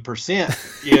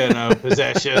 90%,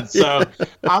 possession. So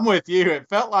I'm with you. It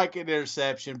felt like an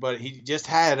interception, but he just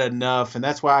had enough, and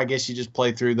that's why I guess you just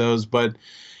play through those. But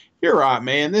you're right,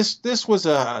 man. This was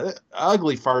a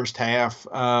ugly first half.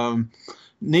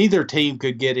 neither team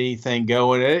could get anything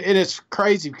going. And it's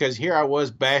crazy because here I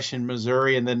was bashing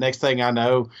Missouri, and the next thing I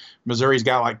know, Missouri's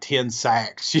got like 10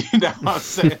 sacks. You know what I'm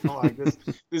saying? Like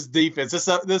this defense,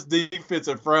 this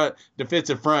defensive front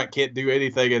can't do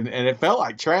anything, and it felt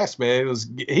like trash, man.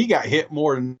 He got hit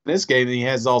more in this game than he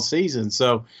has all season.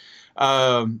 So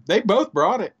they both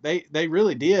brought it. They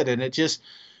really did, and it just,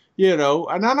 you know,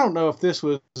 and I don't know if this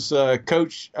was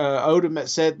Coach Odom that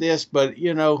said this, but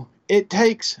you know, it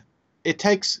takes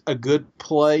a good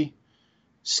play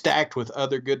stacked with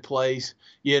other good plays,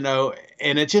 you know,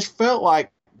 and it just felt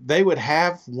like they would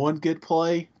have one good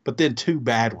play, but then two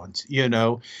bad ones, you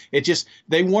know. It just,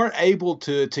 they weren't able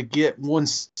to get one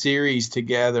series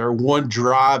together, one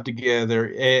drive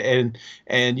together,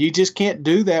 and you just can't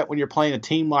do that when you're playing a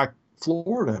team like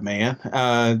Florida, man.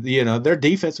 You know, their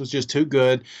defense was just too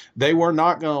good. They were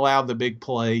not going to allow the big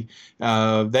play.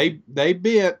 They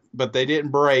bit, but they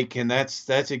didn't break, and that's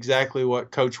exactly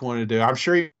what Coach wanted to do. I'm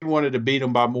sure he wanted to beat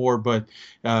them by more, but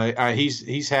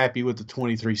he's happy with the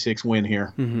 23-6 win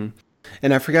here. Mm-hmm.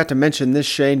 And I forgot to mention this,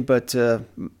 Shane, but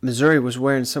Missouri was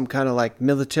wearing some kind of like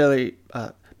military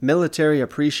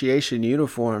appreciation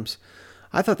uniforms.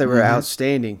 I thought they were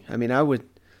outstanding. I mean,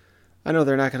 I know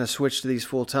they're not going to switch to these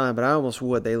full time, but I almost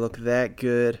would. They look that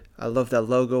good. I love that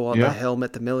logo on the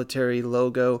helmet, the military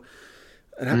logo.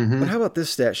 And but how about this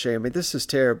stat, Shane? I mean, this is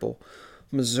terrible.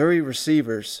 Missouri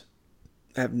receivers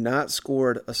have not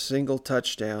scored a single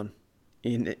touchdown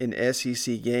in an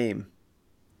SEC game.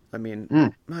 I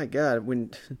mean, my God,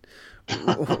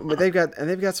 but they've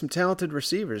got some talented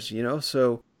receivers, you know.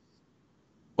 So,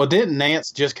 well, didn't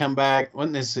Nance just come back?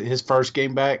 Wasn't this his first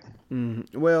game back?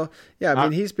 Well, yeah, I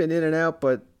mean, he's been in and out,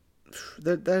 but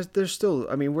there's still,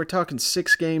 I mean, we're talking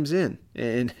 6 games in,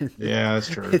 and yeah, that's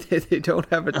true. They don't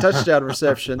have a touchdown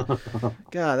reception.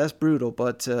 God, that's brutal.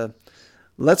 But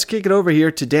let's kick it over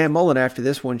here to Dan Mullen after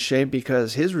this one, Shane,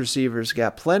 because his receivers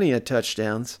got plenty of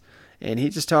touchdowns, and he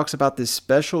just talks about this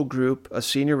special group of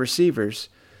senior receivers.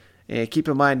 And keep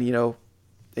in mind, you know,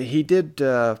 he did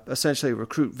essentially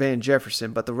recruit Van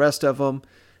Jefferson, but the rest of them,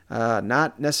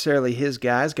 not necessarily his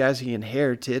guys he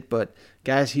inherited, but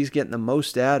guys he's getting the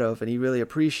most out of, and he really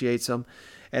appreciates them.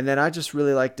 And then I just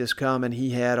really like this comment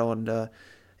he had on,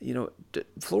 you know,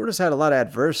 Florida's had a lot of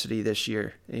adversity this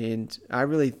year, and I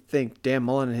really think Dan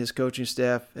Mullen and his coaching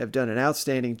staff have done an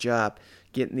outstanding job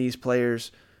getting these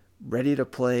players ready to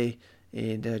play,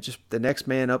 and just the next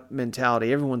man up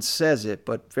mentality. Everyone says it,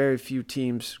 but very few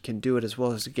teams can do it as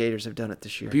well as the Gators have done it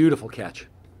this year. Beautiful catch.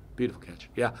 Beautiful catch.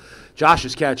 Yeah.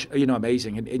 Josh's catch, you know,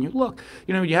 amazing. And you look,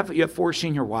 you know, you have 4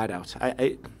 senior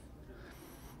wideouts.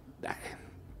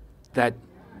 That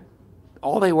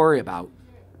all they worry about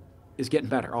is getting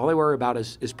better. All they worry about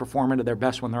is performing to their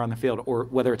best when they're on the field, or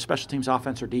whether it's special teams,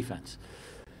 offense, or defense.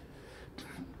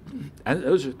 And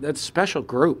that's a special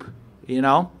group, you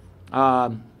know.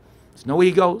 There's no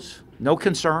egos, no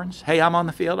concerns. Hey, I'm on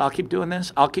the field. I'll keep doing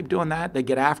this. I'll keep doing that. They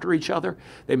get after each other.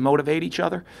 They motivate each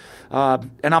other.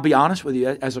 And I'll be honest with you,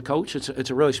 as a coach, it's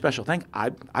a really special thing.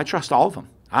 I trust all of them.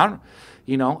 I don't,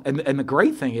 you know. And the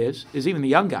great thing is even the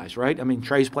young guys, right? I mean,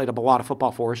 Trey's played up a lot of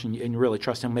football for us, and you really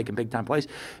trust him making big time plays.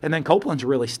 And then Copeland's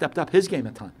really stepped up his game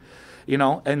a ton, you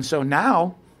know. And so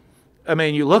now, I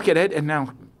mean, you look at it, and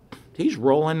now he's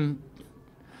rolling.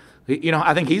 You know,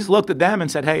 I think he's looked at them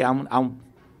and said, "Hey, I'll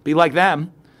be like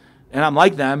them." And I'm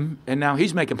like them, and now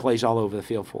he's making plays all over the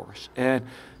field for us. And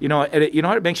you know what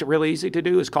it makes it really easy to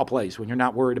do is call plays when you're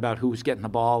not worried about who's getting the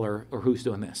ball or who's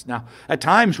doing this. Now, at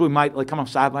times we might like come off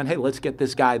sideline, hey, let's get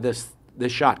this guy this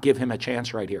shot, give him a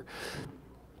chance right here.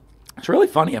 It's really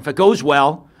funny. If it goes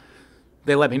well,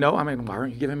 they let me know. I mean, why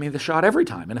aren't you giving me the shot every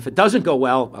time? And if it doesn't go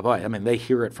well, boy, I mean, they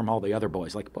hear it from all the other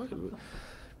boys. Like, boy,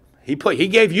 he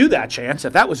gave you that chance.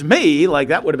 If that was me, like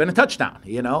that would have been a touchdown,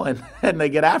 you know. And they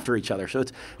get after each other. So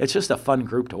it's just a fun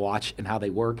group to watch and how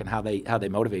they work and how they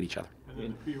motivate each other.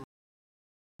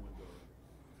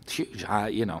 It's huge,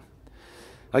 you know.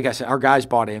 Like I said, our guys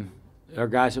bought in. Our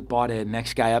guys have bought in.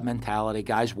 Next guy up mentality.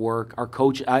 Guys work. Our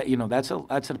coach, you know, that's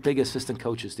a big assistant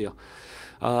coaches deal.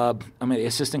 I mean, the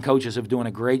assistant coaches have doing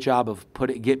a great job of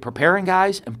preparing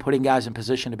guys and putting guys in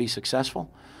position to be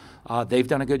successful. They've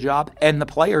done a good job. And the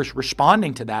players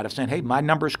responding to that of saying, hey, my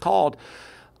number's called.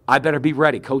 I better be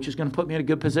ready. Coach is going to put me in a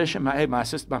good position. My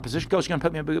position coach is going to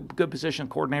put me in a good position.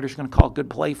 Coordinator is going to call a good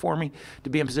play for me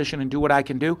to be in position and do what I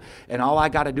can do. And all I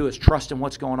got to do is trust in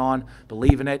what's going on,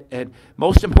 believe in it. And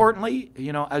most importantly,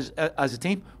 you know, as a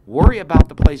team, worry about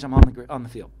the plays I'm on the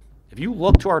field. If you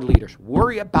look to our leaders,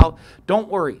 don't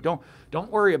worry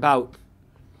about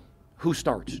who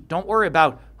starts. Don't worry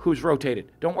about who's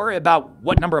rotated. Don't worry about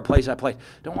what number of plays I played.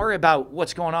 Don't worry about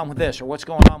what's going on with this or what's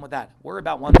going on with that. Worry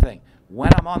about one thing.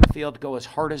 When I'm on the field, go as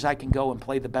hard as I can go and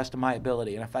play the best of my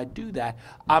ability. And if I do that,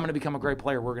 I'm going to become a great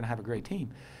player. We're going to have a great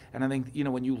team. And I think,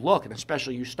 when you look, and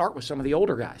especially you start with some of the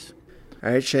older guys.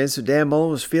 All right, Shane, so Dan Mullen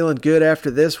was feeling good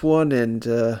after this one, and,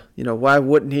 why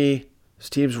wouldn't he? His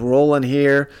team's rolling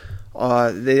here.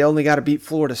 They only got to beat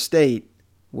Florida State,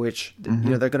 which,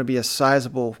 they're going to be a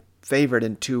sizable favorite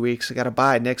in 2 weeks. They got to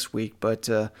bye next week, but,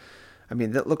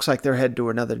 that looks like they're headed to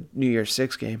another New Year's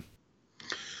Six game.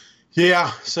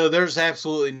 Yeah, so there's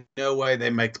absolutely no way they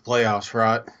make the playoffs,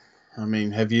 right?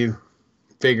 Have you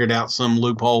figured out some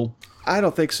loophole? I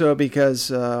don't think so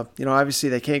because, obviously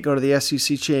they can't go to the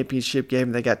SEC championship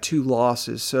game. They got 2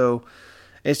 losses, so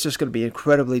it's just going to be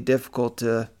incredibly difficult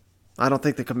to – I don't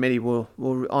think the committee will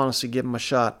honestly give them a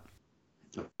shot.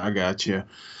 I got you.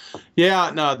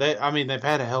 Yeah, no, they've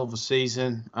had a hell of a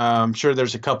season. I'm sure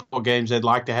there's a couple of games they'd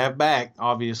like to have back,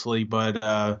 obviously,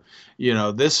 but,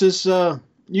 this is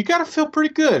you got to feel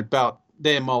pretty good about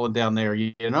Dan Mullen down there,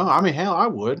 hell, I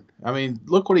would.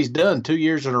 Look what he's done 2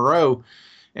 years in a row.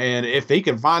 And if he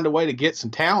can find a way to get some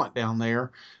talent down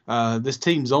there, this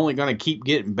team's only going to keep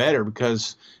getting better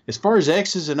because as far as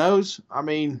X's and O's,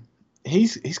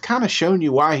 he's kind of shown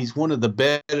you why he's one of the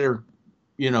better,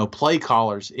 play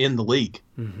callers in the league.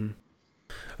 Mm-hmm.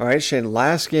 All right, Shane,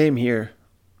 last game here.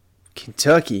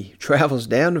 Kentucky travels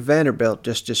down to Vanderbilt,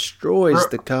 just destroys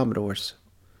the Commodores.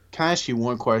 Can I ask you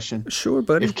one question? Sure,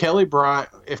 buddy. If Kelly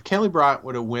Bryant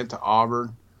would have went to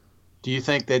Auburn, do you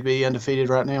think they'd be undefeated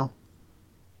right now?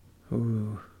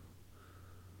 Ooh.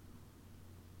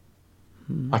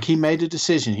 Like he made a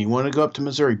decision. He wanted to go up to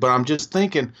Missouri. But I'm just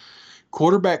thinking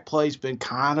quarterback play's been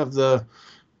kind of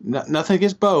nothing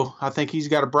against Bo. I think he's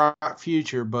got a bright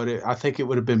future, but I think it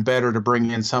would have been better to bring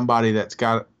in somebody that's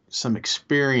got some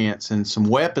experience and some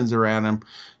weapons around him.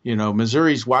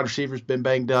 Missouri's wide receiver's been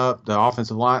banged up, the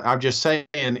offensive line. I'm just saying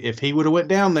if he would have went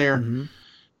down there,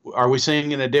 are we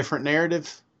seeing a different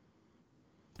narrative?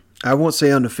 I won't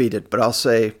say undefeated, but I'll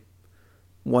say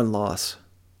 1 loss.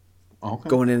 Okay.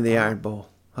 Going into the Iron Bowl.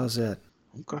 How's that?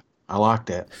 Okay. I like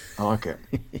that. All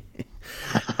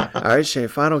right, Shane,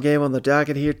 final game on the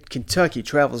docket here. Kentucky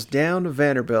travels down to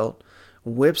Vanderbilt,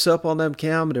 whips up on them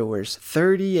Commodores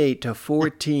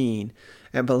 38-14.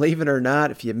 And believe it or not,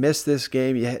 if you missed this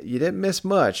game, you didn't miss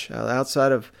much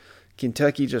outside of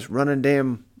Kentucky just running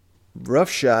damn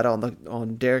roughshod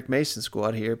on Derek Mason's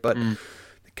squad here. But the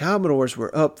Commodores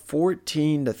were up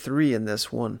 14-3 in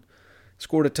this one.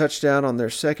 Scored a touchdown on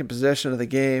their second possession of the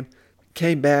game.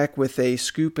 Came back with a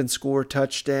scoop and score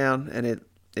touchdown, and it,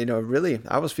 really,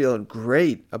 I was feeling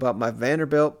great about my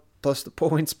Vanderbilt plus the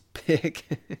points pick.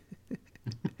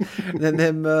 And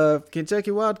then Kentucky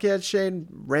Wildcats, Shane,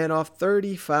 ran off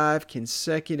 35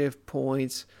 consecutive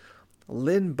points.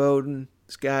 Lynn Bowden,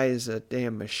 this guy is a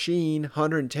damn machine.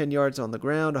 110 yards on the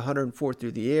ground, 104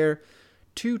 through the air.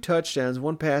 2 touchdowns,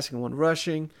 1 passing, 1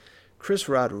 rushing. Chris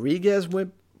Rodriguez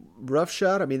went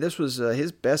roughshod. This was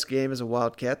his best game as a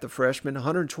Wildcat, the freshman.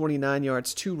 129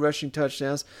 yards, 2 rushing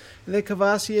touchdowns. And then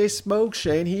Cavassier smoked,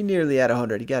 Shane. He nearly had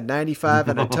 100. He got 95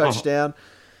 and a touchdown.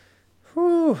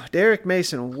 Whew. Derek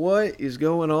Mason, what is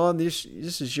going on? This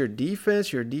is your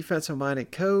defense. You're a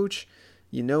defensive-minded coach.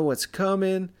 You know what's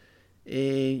coming.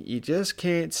 And you just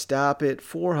can't stop it.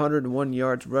 401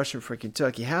 yards rushing for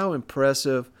Kentucky. How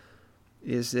impressive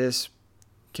is this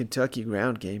Kentucky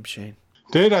ground game, Shane?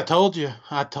 Dude, I told you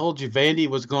Vandy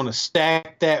was going to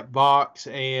stack that box,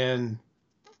 and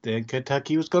then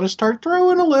Kentucky was going to start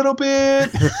throwing a little bit.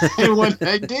 And when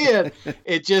they did,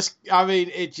 it just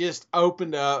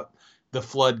opened up the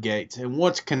floodgates. And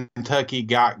once Kentucky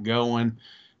got going,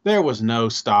 there was no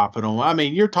stopping them.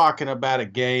 You're talking about a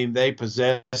game they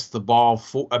possessed the ball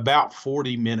for about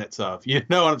 40 minutes of. You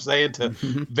know what I'm saying? To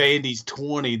Vandy's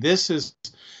 20. This was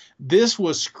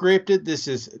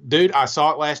scripted. Dude, I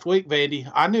saw it last week,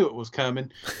 Vandy. I knew it was coming.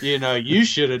 You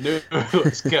should have knew it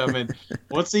was coming.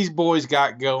 Once these boys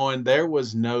got going, there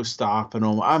was no stopping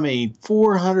them.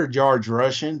 400 yards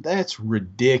rushing, that's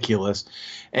ridiculous.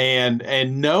 And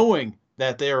knowing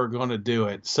that they were going to do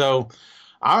it. So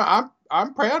I'm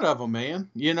proud of them, man.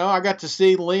 I got to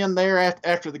see Lynn there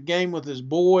after the game with his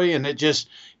boy, and it just,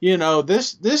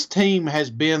 this team has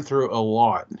been through a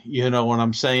lot. You know what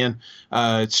I'm saying?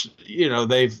 It's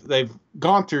they've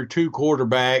gone through 2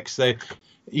 quarterbacks.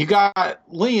 You got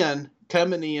Lynn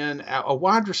coming in, a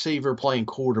wide receiver playing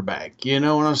quarterback. You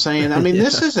know what I'm saying?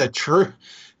 This is a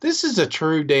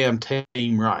true damn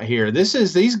team right here.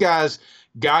 These guys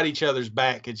got each other's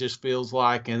back. It just feels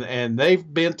like, and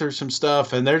they've been through some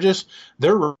stuff, and they're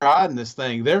riding this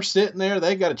thing. They're sitting there.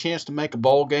 They got a chance to make a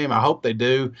bowl game. I hope they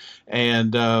do.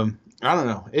 And I don't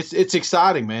know. It's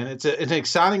exciting, man. It's an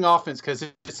exciting offense because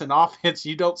it's an offense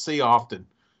you don't see often.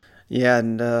 Yeah,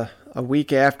 and a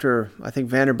week after, I think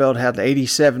Vanderbilt had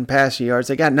 87 passing yards.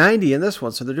 They got 90 in this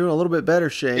one, so they're doing a little bit better,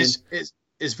 Shane.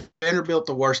 Is Vanderbilt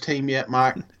the worst team yet,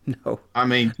 Mike? No. I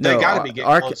mean, they got to be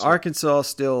getting closer. Arkansas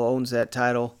still owns that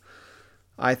title,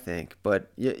 I think.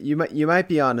 But you might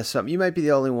be onto something. You might be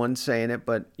the only one saying it,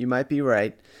 but you might be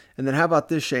right. And then how about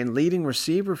this, Shane? Leading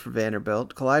receiver for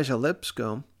Vanderbilt, Kalijah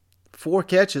Lipscomb, 4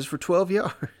 catches for 12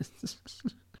 yards.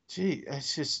 Gee,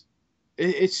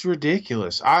 it's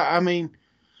ridiculous. I mean,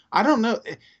 I don't know.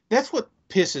 That's what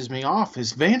pisses me off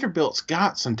is Vanderbilt's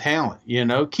got some talent.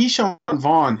 Keyshawn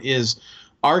Vaughn is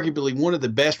arguably one of the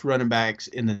best running backs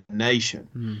in the nation.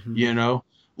 Mm-hmm.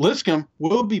 Lipscomb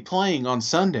will be playing on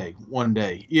Sunday one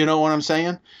day. You know what I'm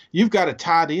saying? You've got a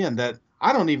tight end that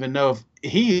I don't even know if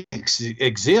he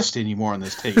exists anymore on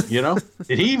this team.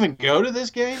 Did he even go to this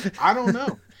game? I don't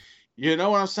know. You know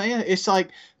what I'm saying? It's like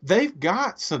they've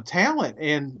got some talent,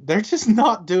 and they're just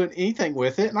not doing anything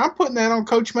with it. And I'm putting that on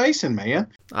Coach Mason, man.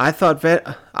 I thought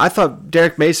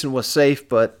Derek Mason was safe,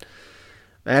 but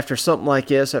after something like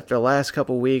this, after the last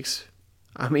couple of weeks,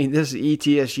 I mean, this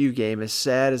ETSU game, as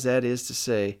sad as that is to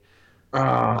say,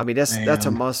 that's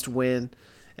a must win.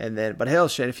 And then, but hell,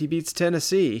 Shane, if he beats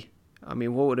Tennessee, I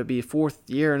mean, what would it be? 4th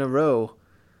year in a row.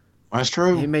 That's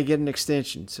true. He may get an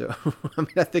extension. So, I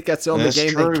mean, I think that's the only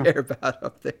game they care about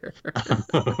up there.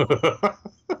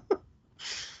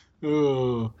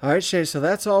 All right, Shane, so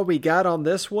that's all we got on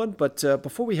this one. But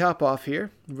before we hop off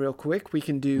here, real quick, we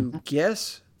can do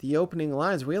Guess the Opening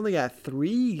Lines. We only got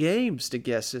 3 games to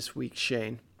guess this week,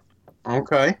 Shane.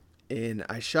 Okay. And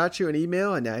I shot you an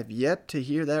email, and I've yet to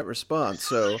hear that response.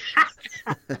 So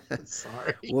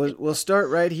sorry. We'll start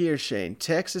right here, Shane.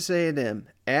 Texas A&M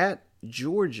at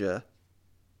Georgia.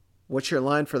 What's your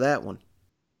line for that one?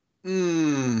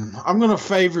 I'm going to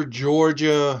favor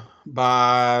Georgia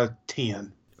by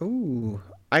 10. Ooh,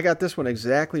 I got this one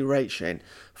exactly right, Shane.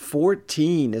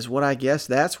 14 is what I guess.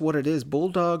 That's what it is.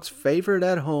 Bulldogs favored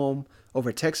at home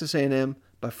over Texas A&M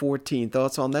by 14.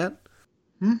 Thoughts on that?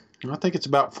 I think it's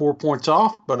about 4 points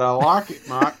off, but I like it,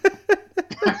 Mike.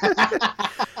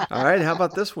 All right, how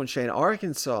about this one, Shane?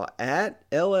 Arkansas at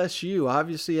LSU.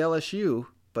 Obviously LSU,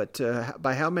 but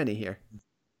by how many here?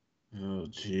 Oh,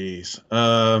 jeez.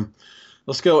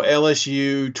 Let's go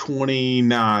LSU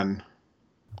 29.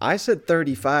 I said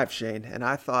 35, Shane, and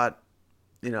I thought,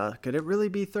 could it really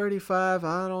be 35?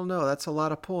 I don't know. That's a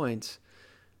lot of points.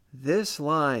 This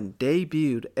line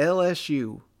debuted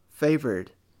LSU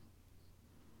favored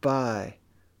by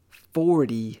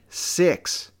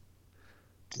 46.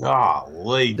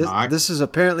 Golly, Mike. This is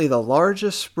apparently the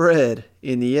largest spread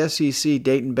in the SEC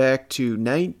dating back to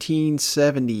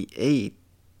 1978,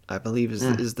 I believe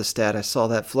is the stat. I saw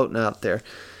that floating out there.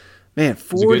 Man,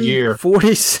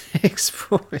 46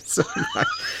 points.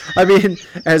 I mean,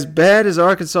 as bad as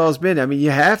Arkansas has been, I mean, you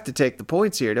have to take the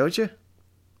points here, don't you?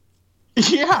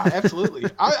 Yeah, absolutely.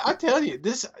 I tell you,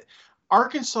 this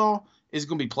Arkansas is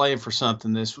going to be playing for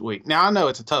something this week. Now, I know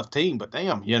it's a tough team, but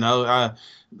damn, a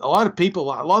lot of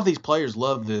these players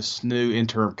love this new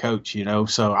interim coach,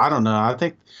 so I don't know.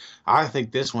 I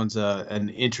think this one's an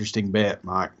interesting bet,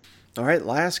 Mike. All right,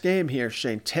 last game here,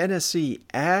 Shane. Tennessee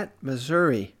at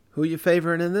Missouri. Who are you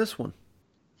favoring in this one?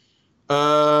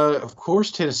 Of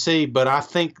course, Tennessee, but I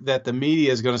think that the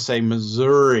media is going to say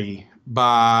Missouri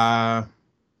by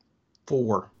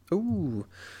 4. Ooh.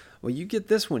 Well, you get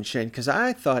this one, Shane, because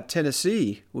I thought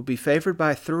Tennessee would be favored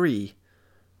by 3.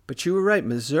 But you were right.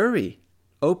 Missouri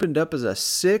opened up as a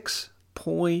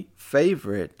 6-point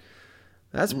favorite.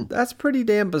 That's pretty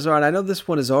damn bizarre. And I know this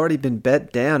one has already been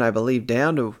bet down, I believe,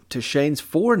 down to Shane's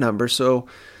 4 number. So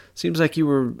seems like you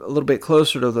were a little bit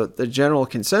closer to the general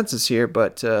consensus here.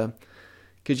 But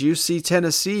could you see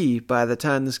Tennessee, by the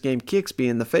time this game kicks,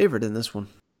 being the favorite in this one?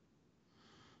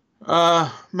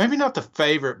 Maybe not the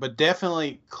favorite, but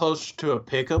definitely closer to a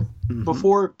pick-em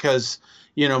before, because,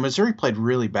 Missouri played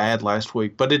really bad last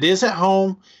week, but it is at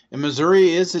home, and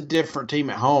Missouri is a different team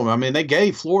at home. I mean, they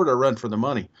gave Florida a run for the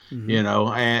money,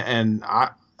 and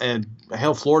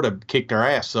hell, Florida kicked their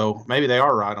ass, so maybe they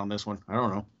are right on this one. I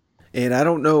don't know. And I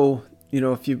don't know,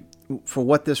 if you, for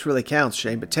what this really counts,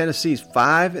 Shane, but Tennessee's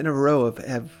 5 in a row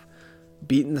have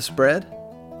beaten the spread.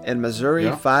 And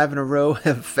Missouri, 5 in a row,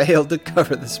 have failed to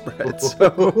cover the spread.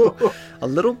 So a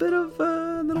little bit of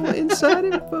little inside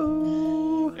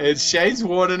info. It's Shane's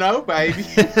 1-0, baby.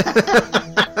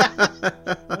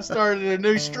 I started a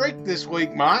new streak this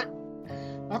week, Mike.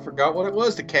 I forgot what it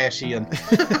was to cash in.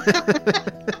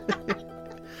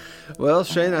 Well,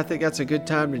 Shane, I think that's a good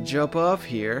time to jump off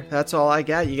here. That's all I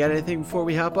got. You got anything before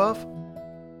we hop off?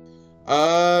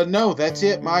 No, that's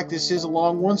it, Mike. This is a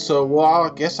long one, so I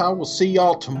guess I will see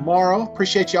y'all tomorrow.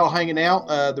 Appreciate y'all hanging out.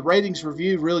 The ratings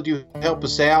review really do help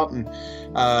us out, and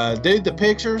dude, the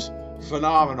pictures,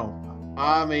 phenomenal.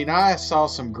 I mean, I saw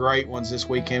some great ones this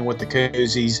weekend with the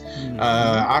koozies.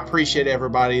 I appreciate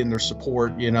everybody and their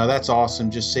support. You know, that's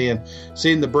awesome. Just seeing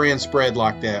the brand spread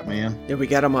like that, man. Yeah, we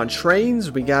got them on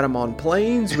trains, we got them on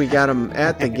planes, we got them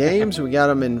at the games, we got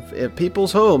them in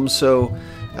people's homes. So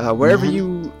wherever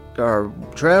you are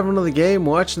traveling to the game,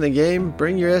 watching the game,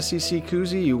 bring your SEC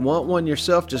koozie. You want one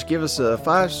yourself, just give us a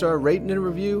 5-star rating and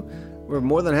review. We're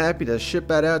more than happy to ship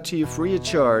that out to you free of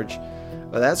charge.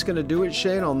 Well, that's going to do it,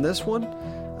 Shane, on this one.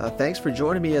 Thanks for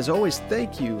joining me. As always,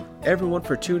 thank you, everyone,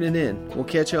 for tuning in. We'll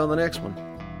catch you on the next one.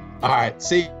 All right.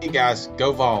 See you guys.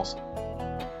 Go Vols.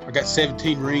 I got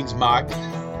 17 rings, Mike.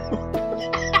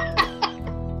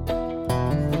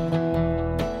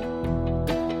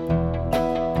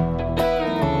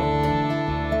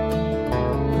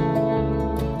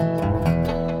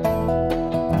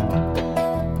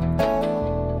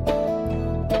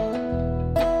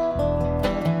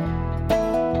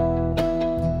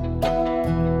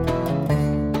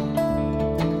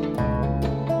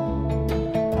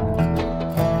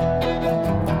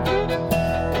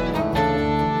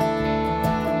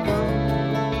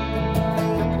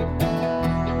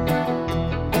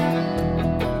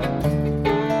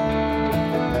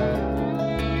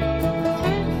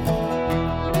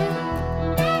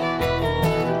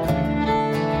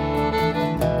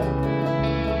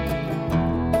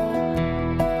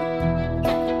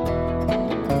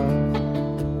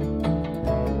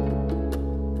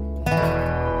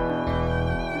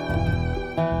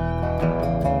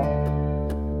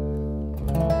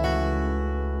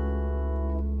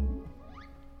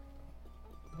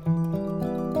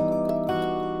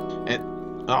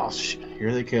 Oh, shit.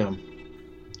 Here they come.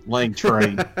 Lane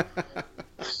train.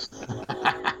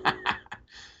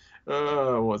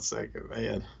 Oh, 1 second,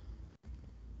 man.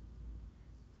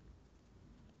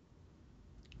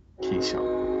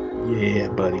 Keyshawn. Yeah,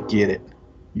 buddy, get it.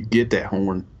 You get that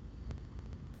horn.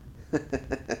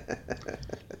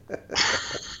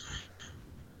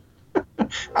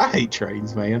 I hate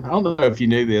trains, man. I don't know if you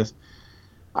knew this.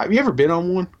 Have you ever been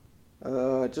on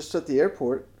one? Just at the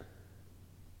airport.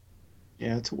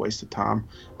 Yeah, it's a waste of time.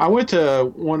 I went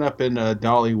to one up in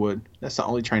Dollywood. That's the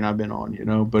only train I've been on, you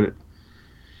know, but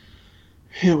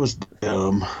it was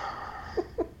dumb.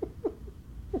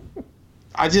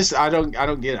 I don't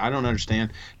get it. I don't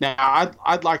understand. Now,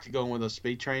 I'd like to go on one of those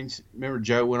speed trains. Remember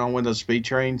Joe went on one of those speed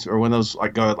trains, or one of those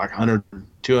like go at like 100,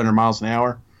 200 miles an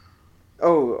hour?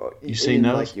 Oh, you seen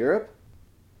those? Like Europe?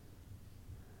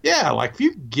 Yeah, like if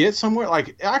you get somewhere,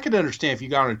 like I could understand if you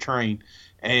got on a train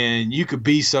and you could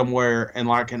be somewhere in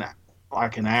like an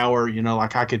hour, you know,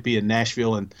 like I could be in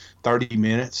Nashville in 30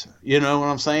 minutes, you know what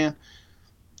I'm saying?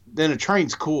 Then a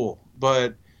train's cool.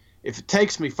 But if it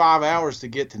takes me 5 hours to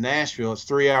get to Nashville, it's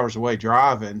 3 hours away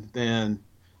driving, then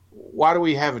why do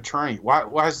we have a train? Why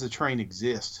does the train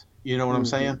exist? You know what I'm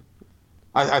saying?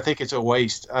 I think it's a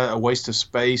waste of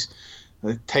space.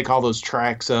 They take all those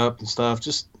tracks up and stuff,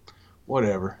 just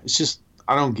whatever. It's just,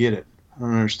 I don't get it. I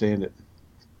don't understand it.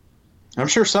 I'm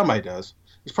sure somebody does.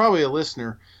 There's probably a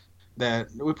listener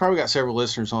we probably got several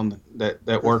listeners on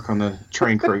that work on the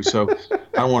train crew. So I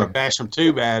don't want to bash them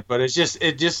too bad, but it just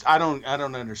I don't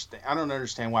understand. I don't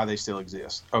understand why they still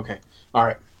exist. Okay. All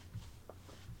right.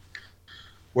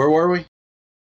 Where were we?